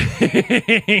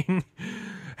interesting.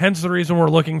 Hence the reason we're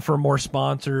looking for more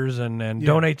sponsors and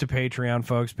donate to Patreon,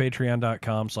 folks.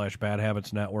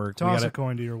 Patreon.com/badhabitsnetwork. Toss a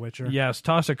coin to your Witcher. Yes,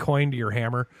 toss a coin to your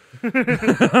hammer,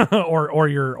 or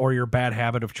your bad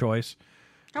habit of choice.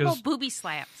 How about booby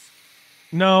slaps?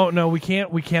 No, we can't.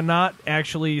 We cannot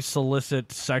actually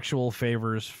solicit sexual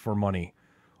favors for money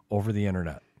over the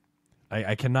internet.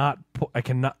 I cannot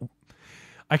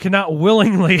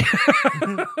willingly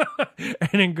and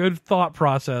in good thought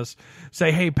process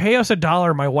say, "Hey, pay us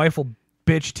 $1. My wife will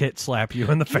bitch tit slap you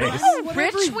in the face." How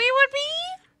rich we would be?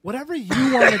 Whatever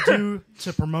you want to do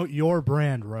to promote your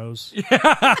brand, Rose.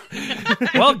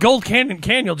 Well, Gold Canyon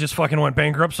just fucking went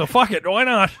bankrupt, so fuck it. Why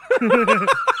not?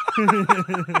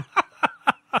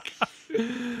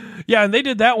 Yeah, and they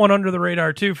did that one under the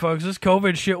radar too, folks. This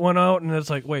COVID shit went out, and it's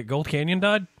like, wait, Gold Canyon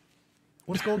died?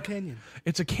 What's Gold Canyon?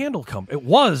 It's a candle company. It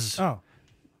was. Oh.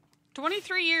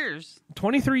 23 years.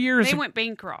 23 years. They went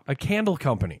bankrupt. A candle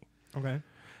company. Okay.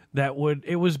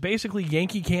 it was basically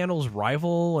Yankee Candle's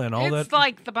rival and all It's that.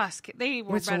 like the best. They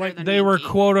were Wait, so, better like, than They were Yankee.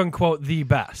 quote unquote the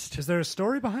best. Is there a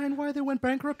story behind why they went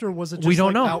bankrupt, or was it just We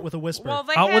don't know. out with a whisper? Well,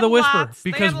 they Out had with a whisper, lots,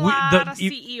 because they had we- a the- lot of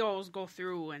CEOs go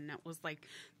through, and it was like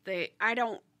I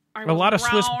A lot of was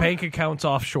Swiss around- bank accounts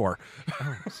offshore.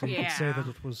 So you yeah. could say that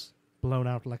it was blown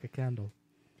out like a candle.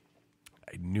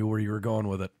 I knew where you were going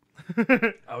with it.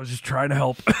 I was just trying to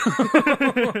help.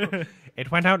 It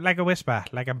went out like a whisper,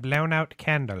 like a blown out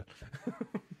candle.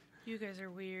 You guys are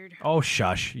weird. Oh,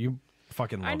 shush. You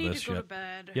fucking love I need this to go shit. to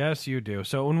bed. Yes, you do.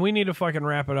 So when we need to fucking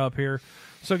wrap it up here.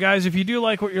 So guys, if you do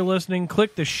like what you're listening,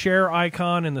 click the share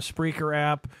icon in the Spreaker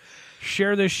app.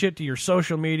 Share this shit to your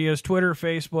social medias, Twitter,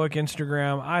 Facebook,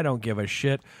 Instagram. I don't give a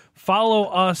shit. Follow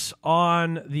us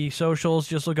on the socials.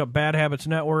 Just look up Bad Habits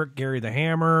Network, Gary the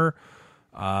Hammer,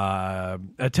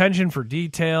 Attention for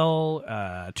Detail,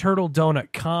 Turtle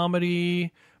Donut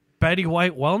Comedy, Betty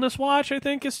White Wellness Watch, I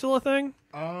think is still a thing.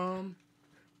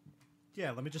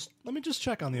 Yeah, let me just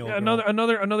check on the old. Yeah, girl.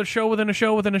 another show within a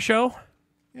show within a show.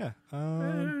 Yeah.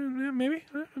 Maybe.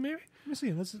 Let me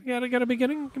see. Let's. Got a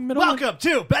beginning, middle. Welcome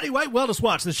to Betty White Wellness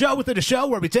Watch, the show within a show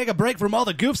where we take a break from all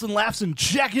the goofs and laughs and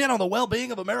check in on the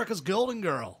well-being of America's golden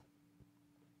girl.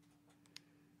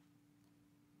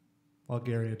 While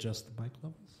Gary adjusts the mic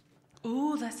levels.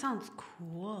 Ooh, that sounds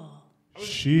cool.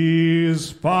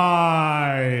 She's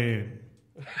fine.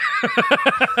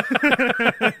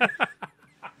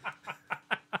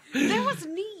 That was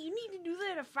neat. You need to do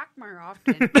that a fuck more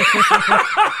often.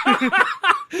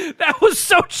 That was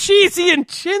so cheesy and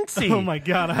chintzy. Oh my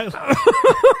god!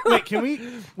 Wait, can we?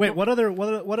 Wait, what other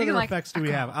like, effects do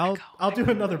we have? I'll do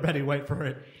another Betty White for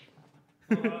it.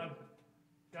 Hold on.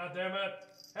 God damn it.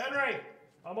 Henry,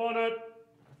 I'm on it.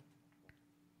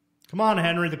 Come on,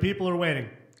 Henry. The people are waiting.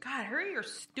 God, hurry your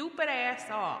stupid ass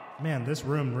up. Man, this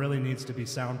room really needs to be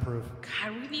soundproof.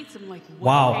 God, we need some like wood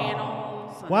Wow.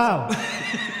 panels. and- Wow.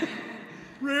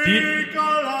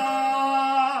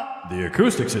 The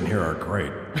acoustics in here are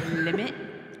great. Limit.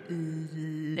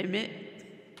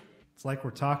 It's like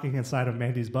we're talking inside of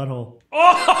Mandy's butthole.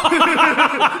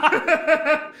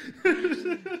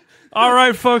 All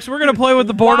right, folks, we're going to play with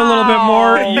the board a little bit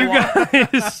more. You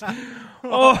guys.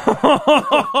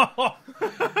 Oh.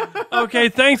 Okay,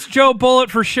 thanks, Joe Bullitt,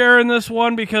 for sharing this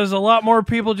one because a lot more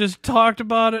people just talked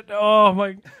about it. Oh,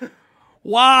 my.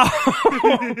 Wow.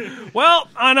 Well,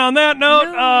 and on that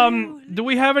note, do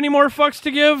we have any more fucks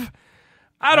to give?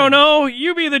 I don't know.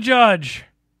 You be the judge.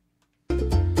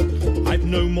 I've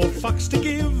no more fucks to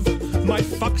give. My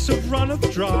fucks have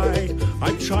runneth dry.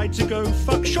 I've tried to go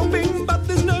fuck shopping, but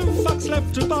there's no fucks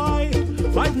left to buy.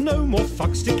 I've no more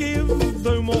fucks to give,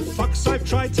 though more fucks I've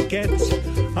tried to get.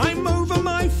 I'm over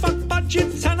my fuck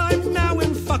budget and I'm now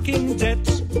in fucking debt.